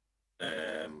 no.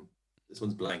 This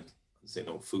one's blank. I'd say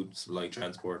no. Food supply,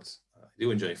 transport. I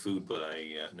do enjoy food, but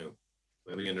no. Do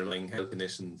I have any underlying health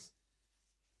conditions?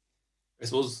 I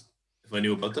suppose if I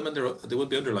knew about them, and they would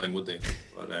be underlying, would they?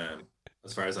 But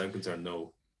as far as I'm concerned,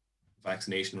 no.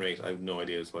 Vaccination rate, I have no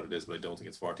idea what it is, but I don't think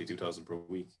it's 42,000 per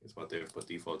week. Is what they've put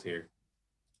default here.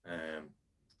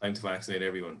 Time to vaccinate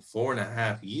everyone.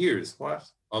 4.5 years. What?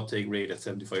 Uptake rate at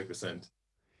 75%.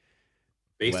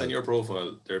 Based on your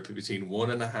profile, there are between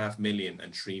 1.5 million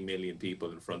and 3 million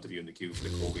people in front of you in the queue for the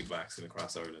COVID vaccine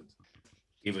across Ireland.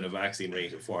 Given a vaccine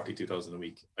rate of 42,000 a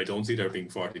week, I don't see there being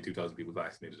 42,000 people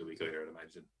vaccinated a week either, I'd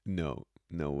imagine. No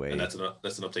way. And that's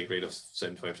an uptake rate of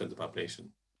 75% of the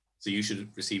population. So you should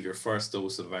receive your first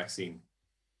dose of the vaccine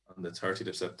on the 30th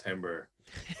of September,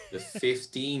 the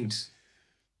 15th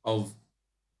of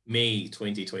May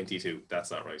 2022.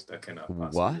 That's not right. That cannot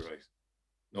possibly be right.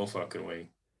 No fucking way.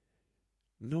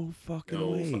 No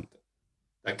fucking way.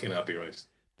 That cannot be right.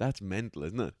 That's mental,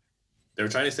 isn't it? They were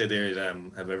trying to say they'd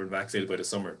have everyone vaccinated by the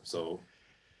summer. So,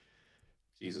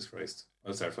 Jesus Christ.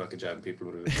 I'll start fucking jabbing people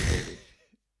with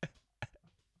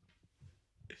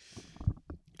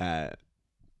it.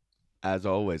 As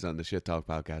always on the Shit Talk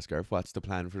podcast, Garth, what's the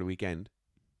plan for the weekend?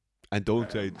 And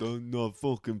don't say, no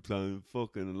fucking plan,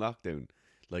 fucking lockdown,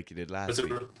 like you did last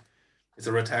week. It's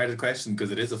a retarded question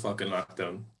because it is a fucking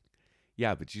lockdown.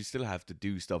 Yeah, but you still have to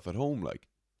do stuff at home, like.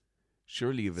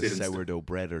 Surely you have a sourdough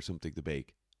bread or something to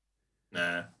bake.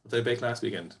 Nah, what did I bake last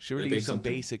weekend? Surely you have some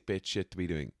basic bit shit to be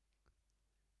doing.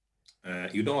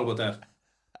 You know all about that.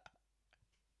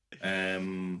 A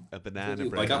banana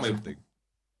bread or something.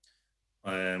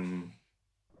 So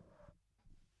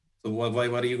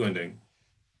what are you going to do?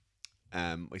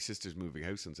 My sister's moving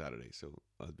house on Saturday, so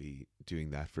I'll be doing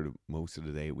that for most of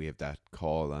the day. We have that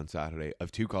call on Saturday. I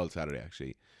have 2 calls Saturday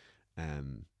actually.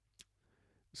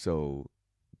 So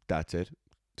that's it.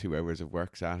 2 hours of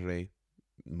work Saturday.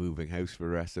 Moving house for the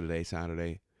rest of the day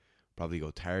Saturday. Probably go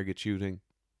target shooting.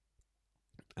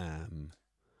 I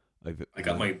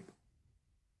got my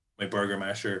burger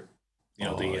masher.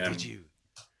 Did you?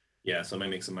 Yeah, so I might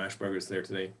make some mash burgers there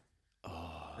today.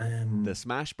 The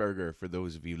smash burger, for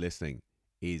those of you listening,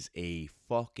 is a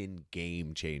fucking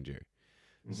game changer.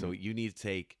 Mm-hmm. So you need to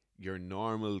take your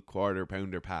normal quarter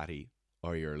pounder patty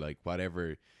or your like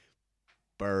whatever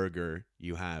burger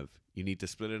you have. You need to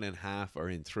split it in half or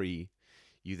in 3.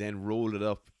 You then roll it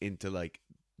up into like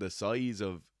the size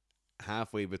of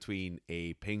halfway between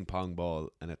a ping pong ball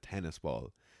and a tennis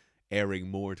ball, airing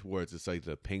more towards the size of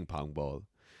the ping pong ball.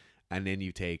 And then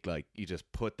you take you just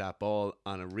put that ball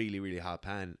on a really, really hot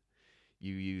pan.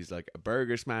 You use like a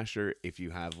burger smasher if you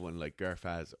have one like Garth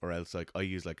has, or else like I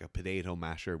use like a potato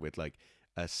masher with like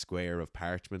a square of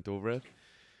parchment over it.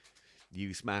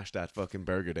 You smash that fucking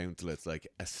burger down till it's like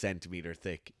a centimeter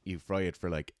thick. You fry it for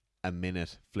like a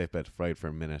minute, flip it, fry it for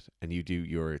a minute, and you do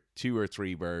your 2 or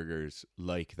 3 burgers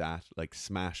like that, like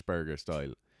smash burger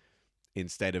style,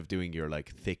 instead of doing your like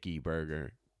thicky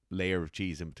burger. Layer of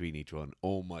cheese in between each one.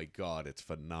 Oh my god, it's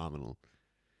phenomenal.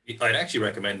 I'd actually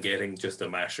recommend getting just a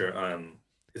masher on.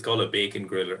 It's called a bacon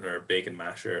griller or a bacon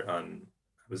masher on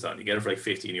Amazon. You get it for like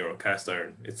 €15 cast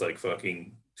iron. It's like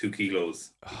fucking 2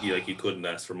 kilos. You couldn't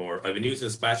ask for more. I've been using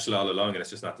a spatula all along, and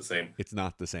it's just not the same. It's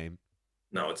not the same.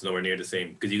 No, it's nowhere near the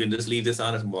same because you can just leave this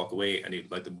on it and walk away, and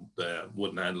the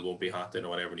wooden handle won't be hot then or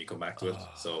whatever when you come back to it.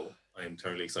 So I'm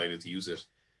thoroughly excited to use it.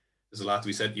 There's a lot to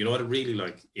be said. You know what I really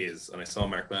like is, and I saw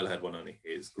Mark Bell had one on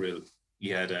his grill. He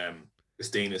had a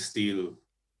stainless steel,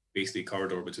 basically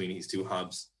corridor between his 2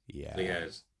 hobs. Yeah. They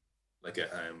had like a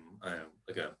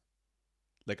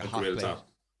hot grill plate. top.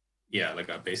 Yeah,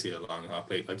 basically a long hot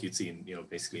plate, like you'd see in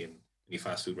basically in any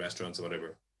fast food restaurants or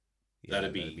whatever. Yeah,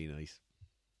 that'd be nice.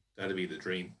 That'd be the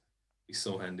dream. Be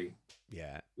so handy.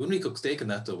 Yeah. You wouldn't cook steak in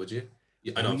that though, would you?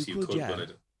 I know you could, yeah.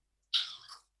 But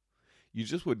you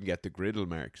just wouldn't get the griddle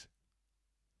marks.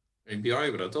 It'd be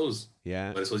alright without those.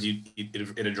 Yeah. But I suppose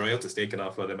it'd dry out the steak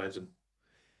enough, I'd imagine.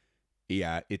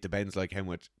 Yeah, it depends like how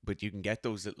much, but you can get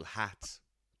those little hats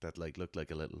that like look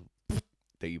like a little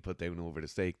that you put down over the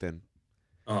steak. Then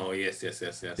Oh yes, yes,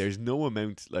 yes, yes. there's no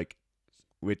amount like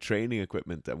with training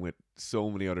equipment and with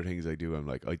so many other things I do. I'm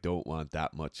like, I don't want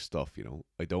that much stuff.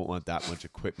 I don't want that much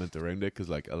equipment around it because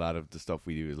like a lot of the stuff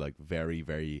we do is like very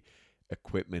very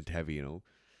equipment heavy.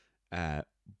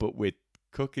 But with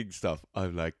cooking stuff,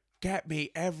 I'm like, get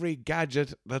me every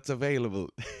gadget that's available.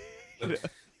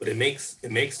 But it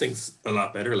makes things a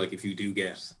lot better. Like if you do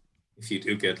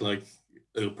get like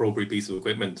an appropriate piece of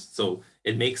equipment, so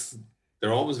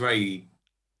they're always very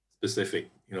specific.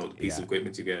 The piece Yeah. of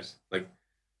equipment you get,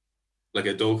 like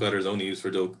a dough cutter is only used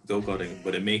for dough cutting,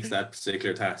 but it makes that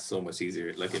particular task so much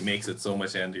easier. Like it makes it so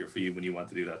much handier for you when you want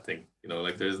to do that thing.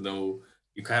 Like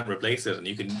you can't replace it, and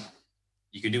you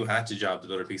can do hatchet jobs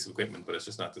with other piece of equipment, but it's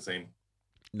just not the same.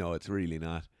 No, it's really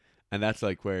not. And that's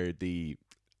like where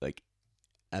like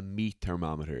a meat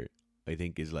thermometer, I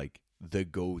think, is like the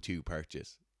go-to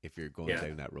purchase if you're going Yeah,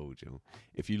 down that road.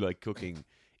 If you like cooking,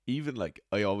 even like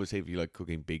I always say, if you like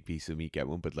cooking big pieces of meat, get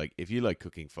one. But like if you like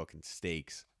cooking fucking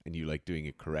steaks and you like doing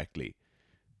it correctly,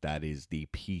 that is the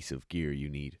piece of gear you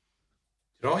need.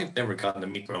 I've never gotten a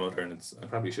meat thermometer, and I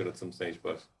probably should at some stage,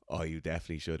 but Oh, you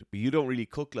definitely should. But you don't really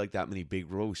cook like that many big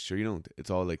roasts, sure you don't. It's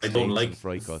all like I don't steaks like and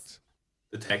fry cuts.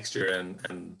 the texture and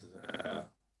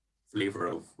flavor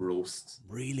of roast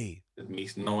Really?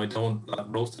 meat. No, I don't.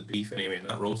 Not roasted beef anyway,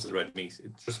 not roasted red meat.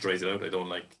 It just dries it out. I don't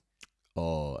like.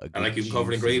 Oh, a I good like you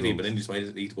covered in juicy gravy, but then roast. you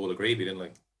just might eat a bowl of gravy. Then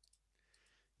like,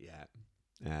 Yeah.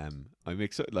 I'm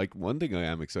excited. Like one thing I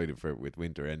am excited for with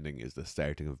winter ending is the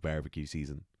starting of barbecue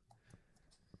season.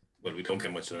 well, we don't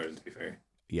get much in Ireland to be fair.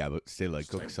 Yeah, but still, I It's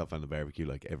cook time. stuff on the barbecue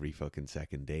like every fucking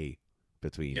second day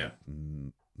between Yeah,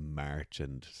 March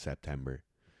and September.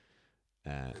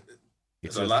 Uh,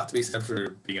 it's there's a just lot to be said for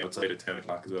being outside at 10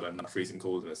 o'clock as well. I'm not freezing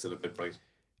cold and it's still a bit bright.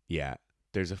 yeah.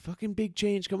 There's a fucking big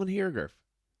change coming here, Gurf.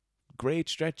 Great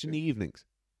stretch in the evenings,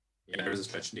 Yeah, there is a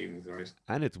stretch in the evenings, right?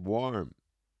 and it's warm.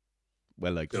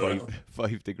 Well, like No, I five know.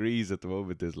 5 degrees at the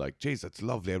moment is like, jeez, it's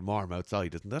lovely and warm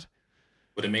outside, isn't it?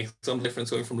 But it makes some difference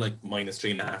going from like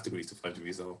 -3.5 degrees to 5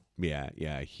 degrees though. Yeah,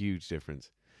 yeah, huge difference.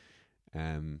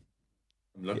 Um,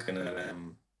 I'm yeah, looking at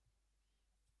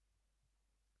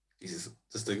Jesus,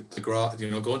 just going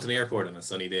to the airport on a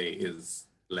sunny day is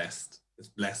blessed. It's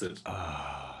blessed.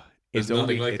 Ah, There's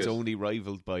nothing like it's it. only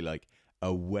rivaled by like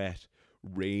a wet,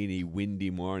 rainy, windy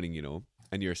morning,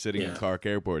 and you're sitting in Yeah. Cork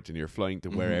Airport and you're flying to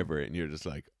hmm wherever, and you're just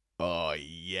like, oh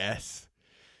yes,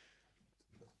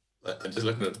 I'm just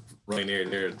looking at Ryanair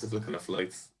there, just looking at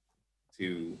flights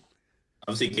to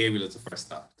obviously Gabriel is the first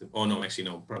stop. Oh no, actually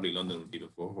no, probably London would be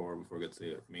before we get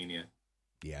to Romania.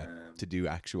 yeah, Um, to do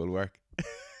actual work.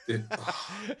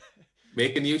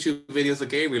 making YouTube videos of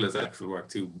Gabriel is actual work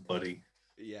too, buddy.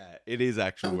 Yeah, it is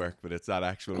actual Don't, work, but it's not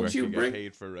actual don't work you you get bring?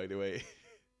 paid for right away.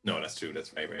 No, that's true. That's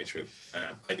very very true.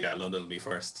 Yeah, London will be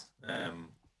first.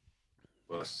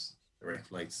 But direct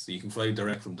flights, so you can fly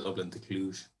direct from Dublin to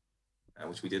Cluj,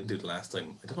 which we didn't do the last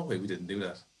time. I don't know why we didn't do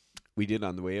that. We did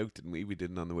on the way out, didn't we? We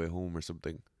didn't on the way home or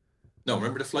something. No,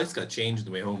 remember the flights got changed on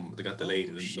the way home. They got delayed.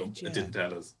 Oh And shit, it yeah. didn't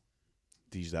tell us.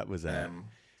 Geez, that was Um,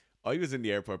 I was in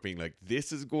the airport being like,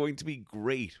 this is going to be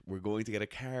great. We're going to get a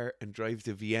car and drive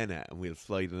to Vienna and we'll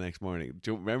fly the next morning.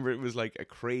 Do you remember it was like a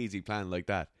crazy plan like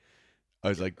that? I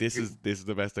was like, this is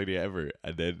the best idea ever.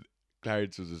 And then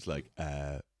Clarence was just like,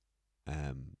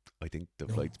 I think the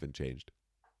no, flight's been changed.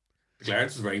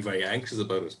 Clarence was very very anxious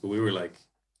about it, but we were like,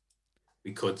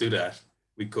 we could do that.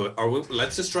 We could,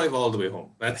 let's just drive all the way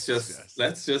home. Let's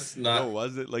just No, not.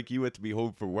 was it like you had to be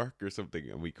home for work or something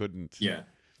and we couldn't? Yeah,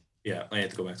 yeah. I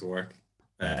had to go back to work.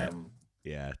 Uh,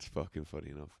 yeah, it's fucking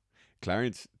funny enough.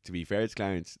 Clarence, to be fair to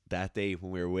Clarence, that day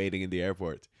when we were waiting in the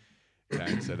airport,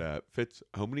 Clarence said, Fitz,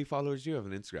 how many followers do you have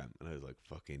on Instagram? And I was like,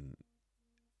 fucking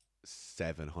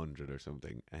 700 or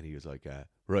something. And he was like,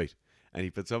 right. And he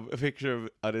puts up a picture of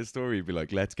on his story, he'd be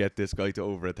like, let's get this guy to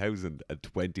over 1,000. And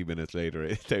 20 minutes later,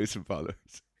 1,000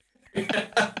 followers.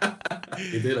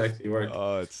 it did actually work.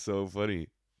 Oh, it's so funny.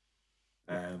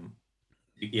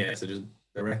 Yeah. So just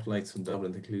direct flights from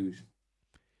Dublin to Cluj.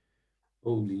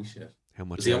 Holy shit. How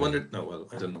much See, I are they? wondered. No, well,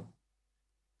 I don't know.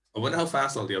 I wonder how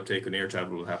fast all the uptake on air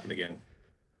travel will happen again.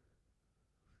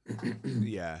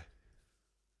 Yeah.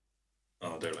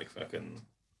 Oh, they're like fucking.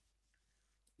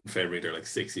 In February, they're like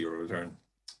 €6 return.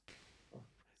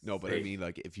 No, but I Hey, mean,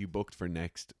 like, if you booked for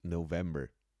next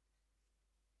November,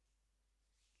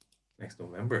 next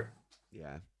November.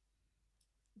 yeah,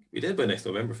 We did by next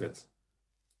November, Fitz.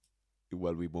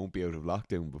 well, we won't be out of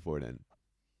lockdown before then.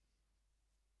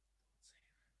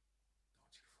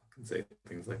 Fucking say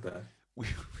things like that. We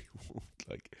won't,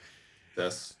 like,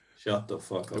 That's Shut the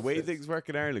fuck up. The way Fitz. things work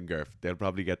in Ireland, Garth, they'll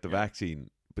probably get the vaccine,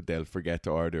 but they'll forget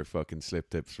to order fucking slip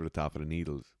tips for the top of the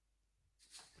needles.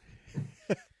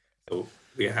 So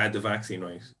we had the vaccine,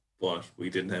 right? But we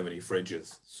didn't have any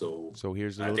fridges. So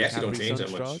here's a they load of actually don't Capri change Sun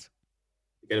that much. straws.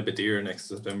 They get a bit dearer next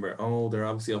September. Oh, they're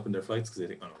obviously upping their flights because they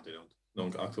think, oh no, they don't. No,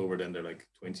 in October then they're like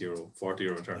 €20,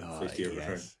 €40 return, €50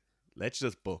 return. Let's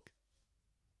just book.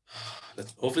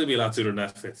 Hopefully it'll be a lot sooner than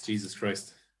that, Fitz. Jesus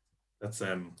Christ. That's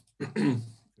I'm gonna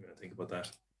think about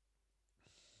that.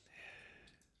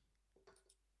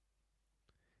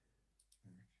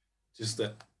 Just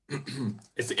that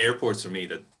it's the airports for me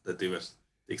that do it.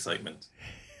 The excitement.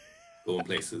 Going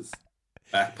places.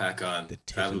 Backpack on, The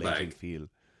travel titillating bag. feel.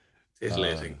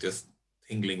 Titillating, just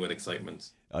tingling with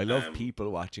excitement. I love people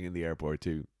watching in the airport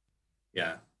too.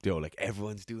 Yeah. Like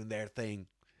everyone's doing their thing.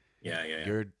 Yeah.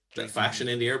 The fashion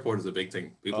in the airport is a big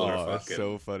thing. People are fucking.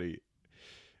 So funny.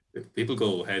 People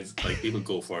go heads, like people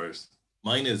go for it.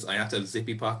 Mine is I have to have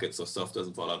zippy pockets so stuff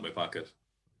doesn't fall out of my pocket.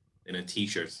 In a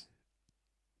t-shirt,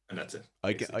 and that's it.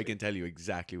 I can tell you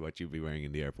exactly what you'll be wearing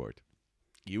in the airport.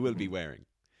 You will be wearing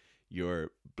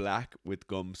your black with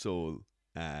gum sole.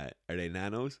 Are they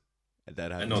Nanos?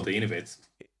 That have I know the Innovates.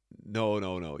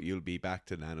 No. You'll be back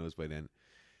to Nanos by then.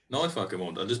 No, I fucking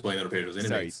won't. I'll just buy another pair of those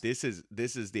Innovates. Sorry,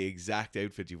 this is the exact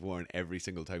outfit you've worn every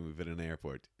single time we've been in an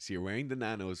airport. So you're wearing the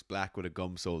Nanos black with a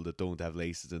gum sole that don't have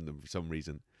laces in them for some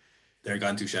reason. They're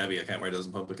gone too shabby. I can't wear those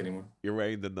in public anymore. You're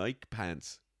wearing the Nike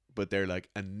pants, but they're like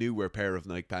a newer pair of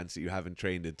Nike pants that you haven't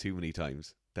trained in too many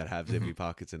times that have zippy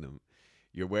pockets in them.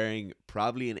 You're wearing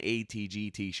probably an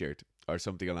ATG t-shirt or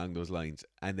something along those lines.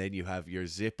 And then you have your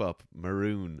zip up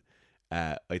maroon,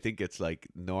 I think it's like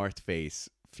North Face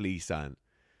fleece on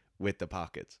with the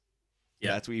pockets.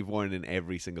 Yeah. That's what you've worn in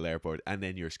every single airport. And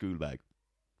then your school bag.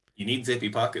 You need zippy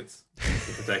pockets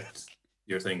to protect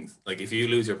your things. Like if you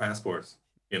lose your passport,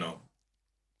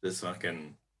 this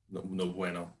fucking no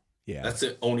bueno. Yeah. That's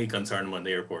the only concern on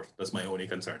the airport. That's my only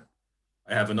concern.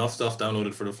 I have enough stuff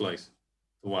downloaded for the flight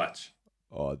to watch.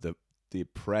 Oh, the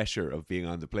pressure of being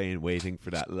on the plane waiting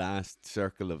for that last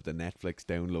circle of the Netflix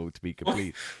download to be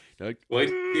complete. Like, why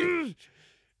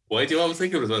do you always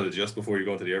think of it as well just before you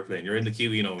go into the airplane? You're in the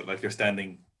queue, like you're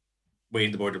standing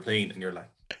waiting to board the plane and you're like,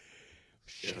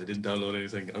 shit, I didn't download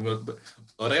anything.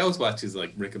 What I always watch is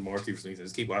like Rick and Morty for some reason. I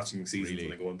just keep watching seasons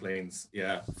when I go on planes.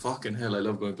 Yeah, fucking hell, I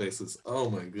love going places. Oh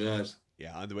my God.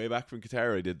 Yeah, on the way back from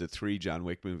Qatar, I did the 3 John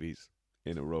Wick movies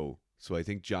in a row. So I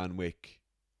think John Wick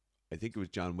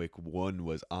 1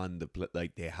 was on the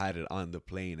they had it on the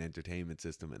plane entertainment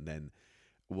system, and then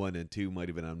 1 and 2 might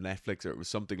have been on Netflix, or it was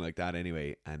something like that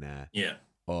anyway. And it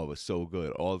was so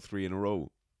good, all 3 in a row.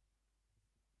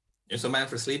 You're so mad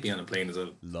for sleeping on a plane as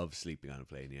well. Love sleeping on a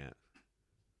plane, yeah.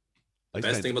 The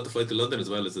best thing about the flight to London as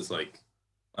well is it's like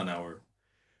an hour.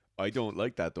 I don't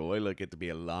like that though. I like it to be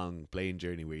a long plane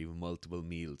journey where you have multiple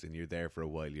meals and you're there for a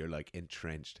while. You're like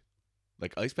entrenched.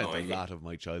 Like I spent a lot of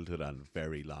my childhood on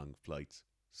very long flights,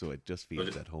 so it just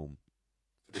feels at home.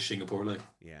 For the Singapore, like.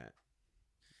 Yeah.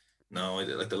 No, I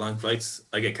like the long flights.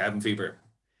 I get cabin fever,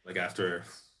 like after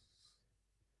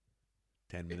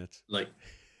 10 minutes. Like,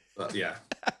 yeah,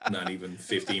 not even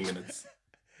 15 minutes,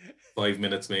 5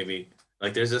 minutes maybe.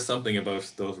 Like, there's just something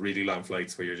about those really long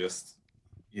flights where you're just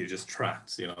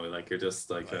trapped. Like you're just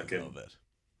like. I love it.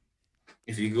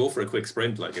 If you go for a quick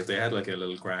sprint, like if they had like a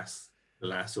little grass. The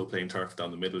last row playing turf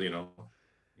down the middle, you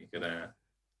could a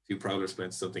few prowler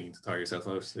sprints, something to tire yourself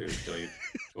out. So you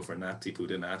go for a nap,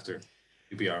 put in after.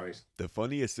 You'd be all right. The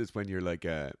funniest is when you're like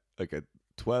a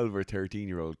 12 or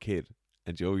 13-year-old kid,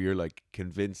 and you're like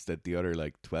convinced that the other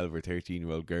like 12 or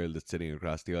 13-year-old girl that's sitting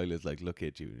across the aisle is like, look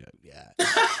at you, and you're like, yeah,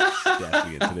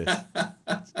 definitely into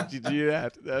this. Did you do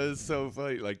that? That was so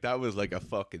funny. Like that was like a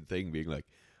fucking thing, being like,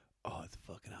 oh, it's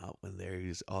a fucking hot one there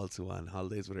who's also on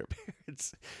holidays with her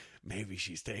parents. Maybe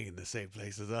she's staying in the same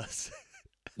place as us.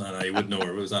 No, you wouldn't know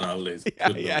her. It was on holidays.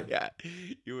 Yeah.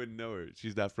 You wouldn't know her.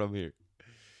 She's not from here.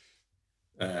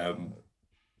 That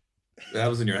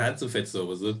was in your Handsome Fits, though,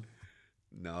 was it?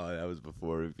 No, that was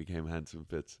before it became Handsome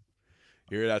Fits.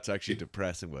 Here, that's actually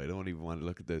depressing, but I don't even want to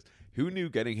look at this. Who knew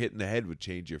getting hit in the head would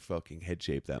change your fucking head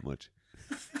shape that much?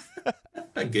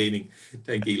 And gaining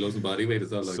 10 kilos in body weight as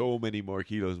well. Like. So many more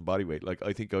kilos in body weight. Like,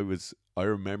 I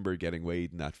remember getting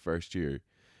weighed in that first year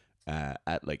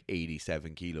at like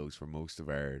 87 kilos for most of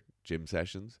our gym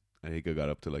sessions. I think I got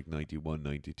up to like 91,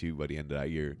 92 by the end of that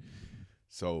year.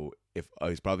 So if I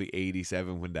was probably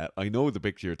 87 when that, I know the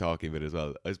picture you're talking about as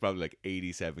well. I was probably like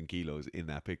 87 kilos in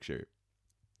that picture.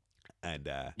 And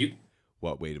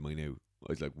what weight am I now?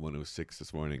 I was like 106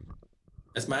 this morning.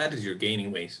 As mad as you're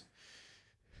gaining weight.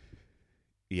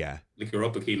 Yeah, Like you're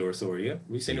up a kilo or so, are you?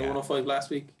 We seen your yeah, 105 last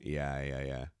week.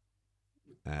 yeah.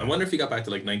 I wonder if you got back to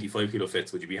like 95 kilo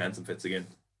fits, would you be handsome fits again?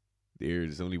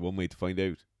 There's only one way to find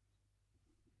out.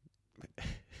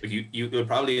 Like you'll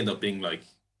probably end up being like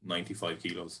 95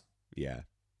 kilos. Yeah,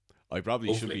 I probably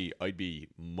should Hopefully. be. I'd be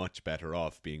much better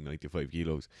off being 95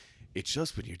 kilos. It's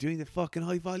just when you're doing the fucking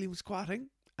high volume squatting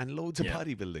and loads of Yeah.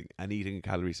 bodybuilding and eating a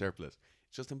calorie surplus,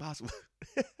 it's just impossible.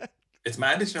 It's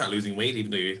mad that you're not losing weight even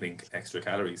though you're eating extra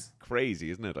calories. Crazy,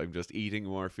 isn't it? I'm just eating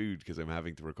more food because I'm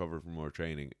having to recover from more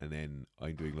training, and then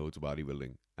I'm doing loads of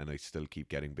bodybuilding, and I still keep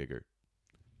getting bigger.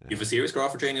 You have a serious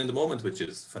growth for training in the moment, which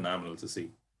is phenomenal to see.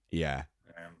 Yeah,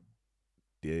 Um,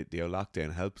 the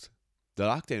lockdown helps. The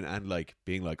lockdown and like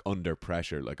being like under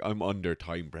pressure. Like I'm under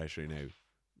time pressure now.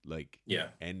 Like yeah.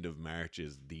 end of March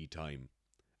is the time.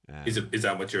 Is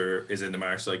that what is in the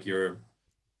March like your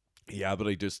Yeah, but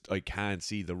I can't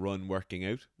see the run working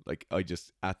out. Like I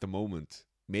just at the moment,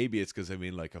 maybe it's because I'm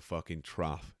in like a fucking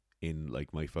trough in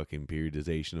like my fucking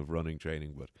periodization of running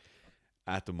training, but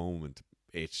at the moment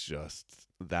it's just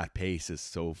that pace is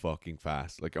so fucking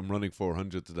fast. Like I'm running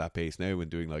 400s at that pace now and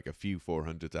doing like a few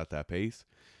 400s at that pace.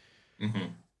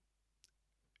 Mhm.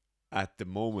 At the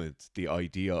moment, the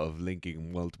idea of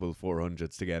linking multiple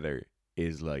 400s together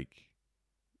is like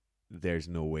there's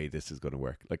no way this is going to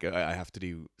work. Like I have to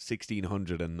do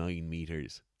 1609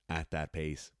 meters at that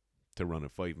pace to run a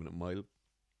 5 minute mile.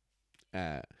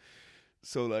 Uh,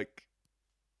 so like,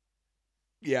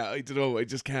 yeah, I don't know. I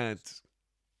just can't.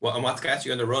 Well, and what's got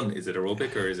you on the run? Is it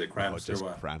aerobic or is it Oh, cramps or just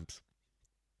what? cramps.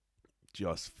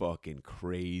 Just fucking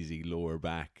crazy lower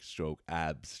back, stroke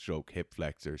abs, stroke hip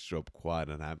flexor, stroke quad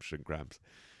and hamstring cramps.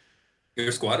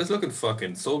 Your squat is looking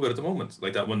fucking so good at the moment.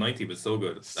 Like that 190 was so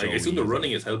good. I So assume the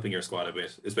running easy. is helping your squat a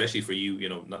bit, especially for you. You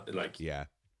know, not like Yeah.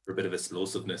 for a bit of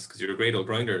explosiveness because you're a great old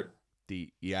grinder.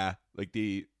 Like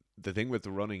the thing with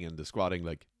the running and the squatting,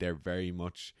 like they're very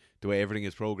much the way everything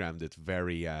is programmed. It's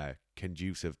very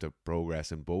conducive to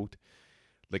progress in both.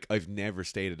 Like I've never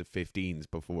stayed at the 15s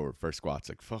before for squats.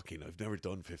 Like fucking, I've never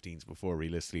done 15s before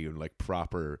realistically in like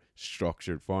proper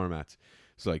structured formats.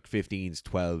 So like 15s,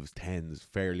 12s, 10s,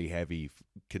 fairly heavy,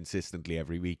 consistently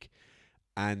every week,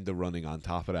 and the running on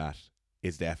top of that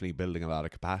is definitely building a lot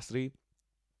of capacity.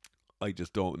 I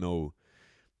just don't know.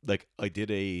 Like I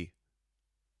did a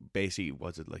basically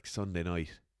was it like Sunday night?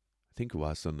 I think it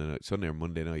was Sunday night, Sunday or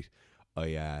Monday night.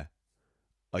 I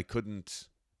I couldn't.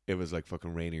 It was like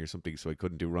fucking rainy or something, so I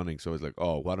couldn't do running. So I was like,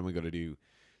 oh, what am I gonna do?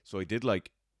 So I did like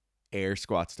air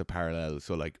squats to parallel,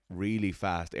 so like really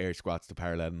fast air squats to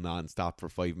parallel non-stop for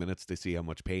 5 minutes to see how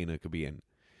much pain I could be in.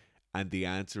 And the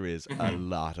answer is a Hmm.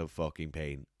 lot of fucking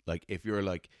pain. Like if you're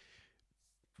like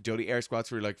Jody air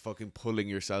squats where you're like fucking pulling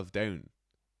yourself down.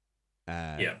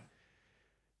 Uh Yeah.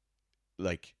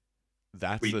 like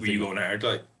that's Were the you thing. going hard?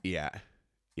 Like, Yeah.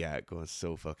 Yeah, it goes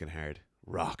so fucking hard.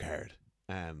 Rock hard.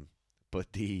 Um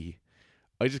but the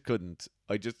I just couldn't.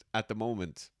 I just at the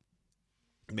moment,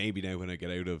 maybe now when I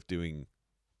get out of doing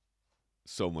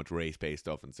so much race based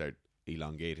stuff and start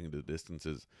elongating the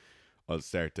distances,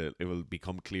 it will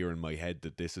become clear in my head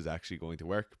that this is actually going to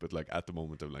work. But like at the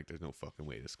moment I'm like there's no fucking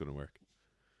way this is gonna work.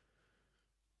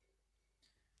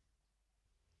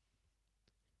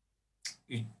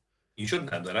 you, you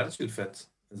shouldn't have that attitude, Fitz,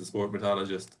 as a sport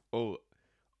methodologist. Oh,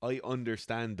 I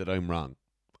understand that I'm wrong.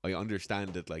 I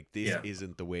understand that like this Yeah.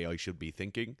 isn't the way I should be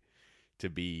thinking to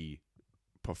be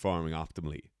performing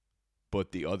optimally.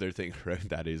 But the other thing around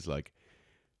that is like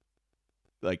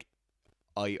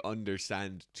I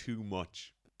understand too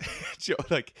much.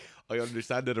 Like I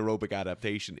understand that aerobic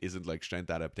adaptation isn't like strength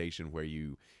adaptation where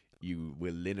you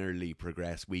will linearly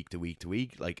progress week to week to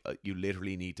week. Like you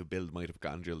literally need to build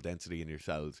mitochondrial density in your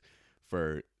cells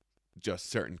for just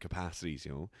certain capacities.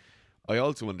 I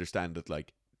also understand that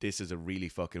like this is a really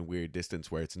fucking weird distance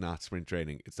where it's not sprint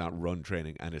training, it's not run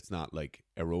training, and it's not like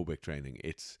aerobic training.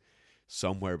 It's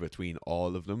somewhere between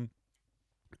all of them.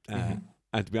 Uh, Hmm.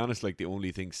 and to be honest, like the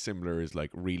only thing similar is like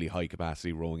really high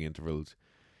capacity rowing intervals.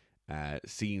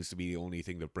 Seems to be the only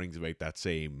thing that brings about that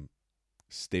same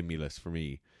stimulus for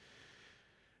me.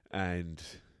 And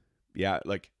yeah,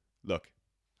 like look,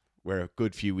 we're a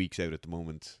good few weeks out at the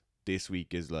moment. This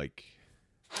week is like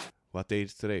what date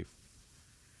is today?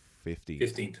 15th.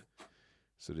 15th.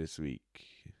 So this week,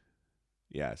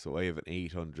 yeah. So I have an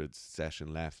 800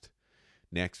 session left.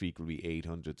 Next week will be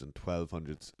 800s and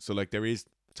 1200s. So like there is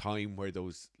time where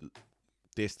those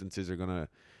distances are gonna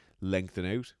lengthen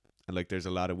out, and like there's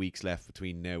a lot of weeks left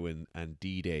between now and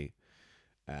D-Day.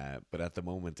 But at the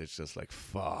moment, it's just like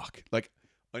fuck. Like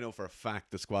I know for a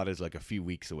fact the squad is like a few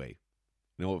weeks away.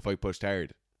 If I pushed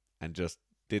hard and just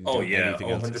Didn't Oh do yeah, anything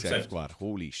oh else except 100%. squat.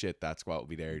 Holy shit, that squat will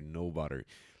be there, no bother.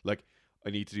 Like, I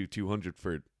need to do 200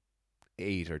 for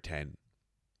 8 or 10,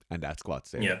 and that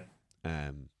squat's there. Yeah,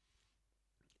 Um,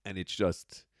 and it's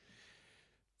just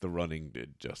the running.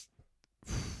 It just,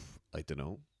 I don't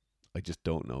know. I just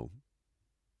don't know.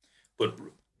 but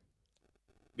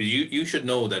you should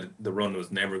know that the run was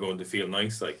never going to feel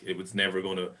nice. Like it was never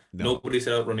going to. No, Nobody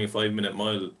set out running a 5 minute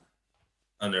mile,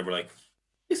 and they were like,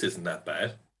 "This isn't that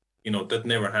bad." You know that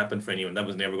never happened for anyone. That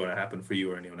was never going to happen for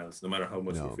you or anyone else, no matter how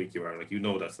much of a no. freak you are. Like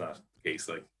that's not the case.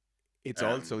 Like, It's um,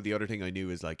 also the other thing I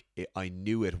knew is like I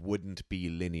knew it wouldn't be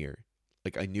linear.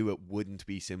 Like I knew it wouldn't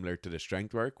be similar to the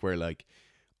strength work where like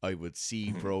I would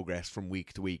see mhm. progress from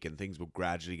week to week and things would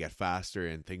gradually get faster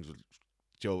and things would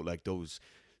Joe like those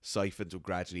siphons would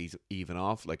gradually even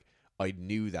off. Like I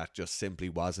knew that just simply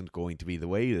wasn't going to be the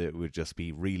way. That it would just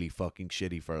be really fucking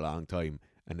shitty for a long time,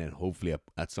 and then hopefully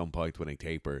at some point when I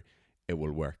taper, it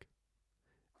will work.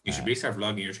 You should Uh, be start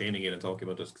vlogging your training in and talking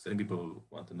about this because then people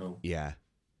want to know. yeah,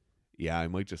 yeah. I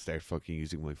might just start fucking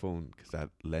using my phone because that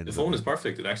The lens on phone is my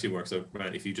perfect. It actually works out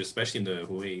right if you just, especially in the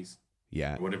Huawei's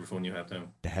yeah. or whatever phone you have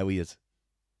now. The how he is,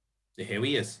 The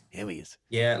Huawei is. how he is.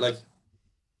 Yeah, like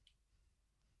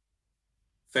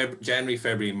January,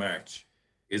 February, March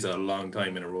is a long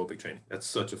time in aerobic training. That's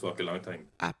such a fucking long time.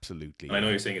 Absolutely, And I know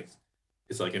yeah. you're saying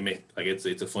it's like a myth, like it's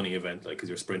a funny event, like because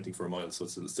you're sprinting for a mile, so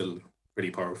it's still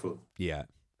pretty powerful. Yeah.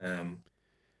 Um,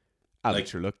 Alex, like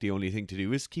sure, look, the only thing to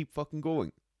do is keep fucking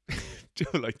going. Joe,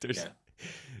 like, yeah,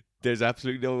 there's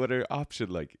absolutely no other option,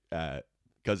 like,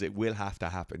 because it will have to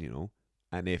happen, you know?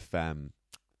 And if,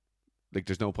 like,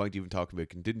 there's no point even talking about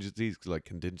contingencies, because, like,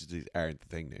 contingencies aren't the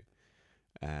thing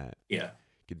now. yeah,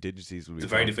 Contingencies will it's be a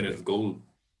very talked about. definitive goal.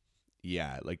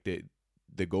 Yeah, like,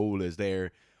 the goal is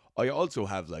there. I also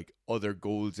have, like, other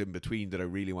goals in between that I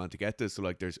really want to get to. So,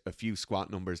 like, there's a few squat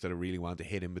numbers that I really want to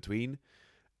hit in between.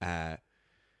 Uh,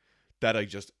 that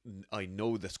I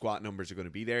know the squat numbers are going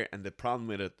to be there, and the problem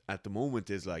with it at the moment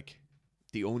is like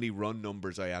the only run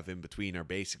numbers I have in between are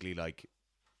basically like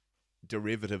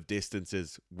derivative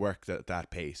distances worked at that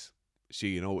pace. So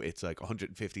you know it's like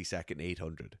 150-second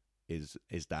 800 is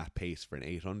that pace for an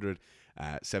 800,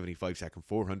 75-second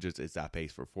 400s is that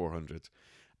pace for 400s,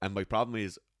 and my problem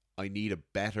is I need a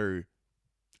better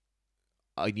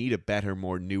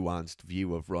more nuanced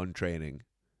view of run training.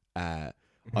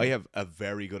 I Mhm. have a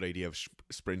very good idea of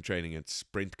sprint training and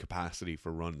sprint capacity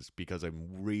for runs because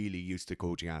I'm really used to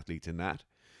coaching athletes in that.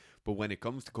 But when it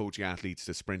comes to coaching athletes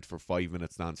to sprint for 5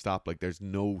 minutes non-stop, like there's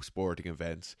no sporting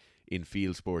events in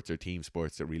field sports or team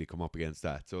sports that really come up against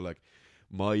that. So like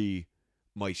my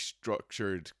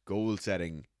structured goal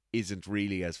setting isn't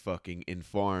really as fucking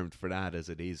informed for that as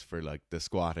it is for like the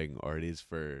squatting or it is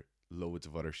for loads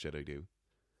of other shit I do.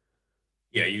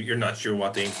 Yeah, you're not sure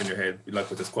what to aim for in your head. Like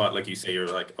with the squat, like you say, you're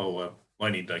like, oh, I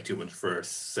need like 200 for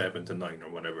 7 to 9 or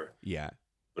whatever. Yeah,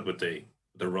 But with the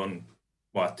run,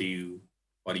 what are you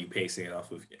pacing it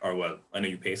off of? Or well, I know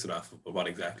you pace it off of, but what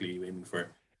exactly are you aiming for?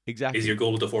 Is your exactly.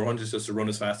 goal with the 400s just to run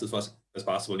as fast as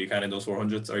possible you can in those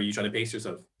 400s? Or are you trying to pace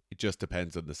yourself? It just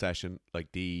depends on the session. Like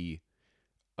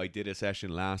I did a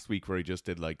session last week where I just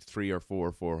did like 3 or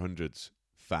 4 400s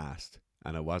fast,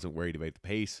 and I wasn't worried about the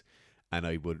pace, and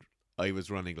I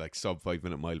was running like sub 5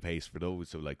 minute mile pace for those,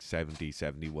 so like 70,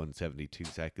 71, 72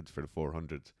 seconds for the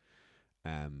 400s.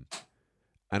 Um,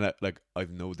 and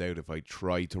I've no doubt if I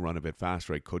tried to run a bit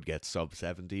faster, I could get sub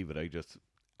 70, but I just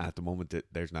at the moment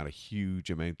there's not a huge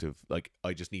amount of like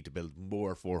I just need to build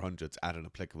more 400s at an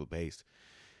applicable pace.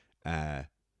 Uh,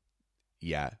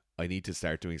 yeah, I need to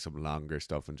start doing some longer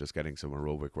stuff and just getting some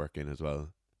aerobic work in as well.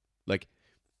 Like,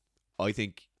 I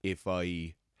think if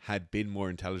I had been more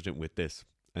intelligent with this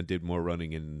and did more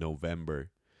running in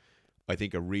November, I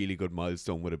think a really good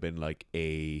milestone would have been like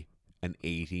an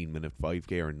 18-minute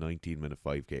 5k or 19-minute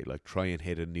 5k. Like, try and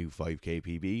hit a new 5k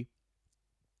PB.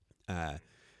 Uh,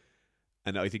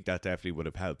 and I think that definitely would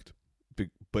have helped.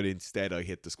 But instead, I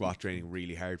hit the squat training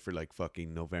really hard for like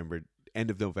fucking November, end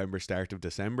of November, start of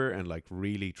December, and like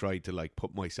really tried to like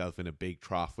put myself in a big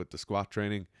trough with the squat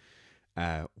training.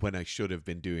 When I should have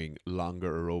been doing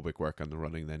longer aerobic work on the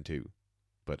running then too,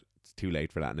 but it's too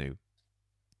late for that now.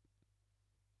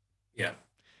 Yeah.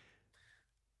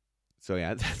 So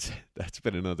yeah, that's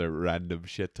been another random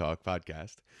shit talk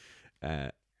podcast. Uh,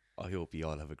 I hope you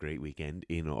all have a great weekend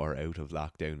in or out of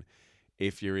lockdown.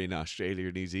 If you're in Australia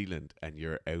or New Zealand and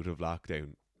you're out of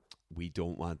lockdown, we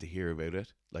don't want to hear about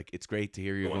it. Like, it's great to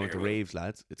hear Don't you're want to going hear to about it. raves,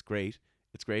 lads. It's great.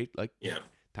 It's great. Like, Yeah.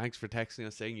 thanks for texting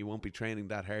us saying you won't be training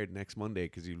that hard next Monday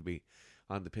because you'll be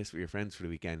on the piss with your friends for the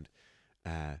weekend.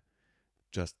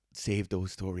 Just save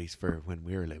those stories for when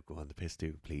we're allowed to go on the piss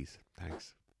too, please.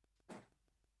 Thanks.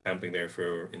 camping there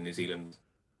for in New Zealand,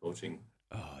 coaching.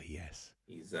 Oh yes.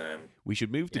 He's We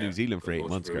should move to yeah, New Zealand for good 8 coach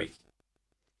months, for a Kirk. week.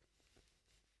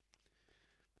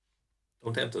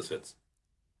 Don't tempt us, Fitz.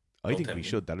 I Don't think tempt we me.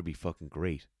 should. That'd be fucking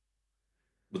great.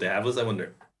 Would they have us? I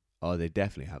wonder. Oh, they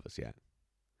definitely have us, yeah.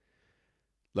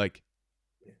 Like,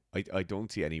 Yeah. I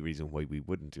don't see any reason why we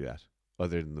wouldn't do that,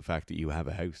 other than the fact that you have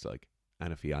a house, like,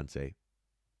 and a fiance,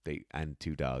 and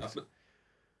 2 dogs.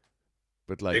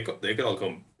 But like, They could all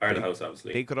come. Part of They- the house,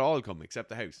 obviously. they could all come except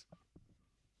the house.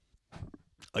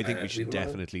 I think we we should don't know.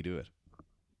 definitely do it.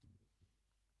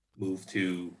 Move to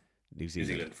New New Zealand.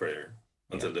 Zealand for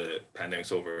until the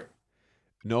pandemic's over.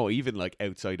 No, even like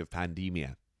outside of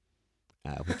pandemia,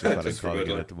 which is what I'm Just for calling good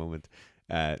it luck. at the moment.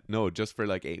 No, just for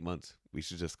like 8 months. We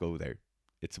should just go there.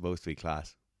 It's supposed to be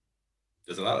class.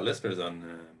 There's a lot of listeners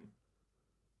on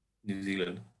New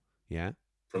Zealand, Yeah,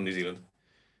 from New Zealand.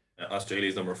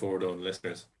 Australia's number 4 though in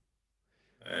listeners.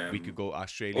 we could go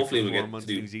Australia hopefully for we 4 get to months,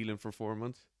 do- New Zealand for 4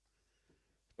 months.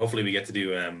 Hopefully, we get to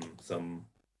do some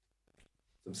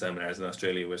seminars in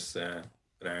Australia with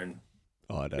Aaron.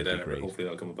 Oh, that'd Get be out, great. hopefully,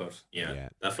 that'll come about. Yeah, Yeah.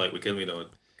 that flight would kill me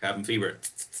though. Cabin fever.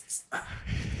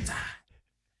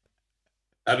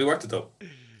 That'd be worth it though.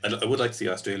 I would like to see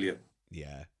Australia.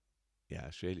 Yeah,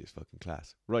 Australia's fucking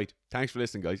class. Right, thanks for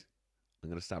listening, guys. I'm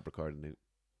gonna stop recording now.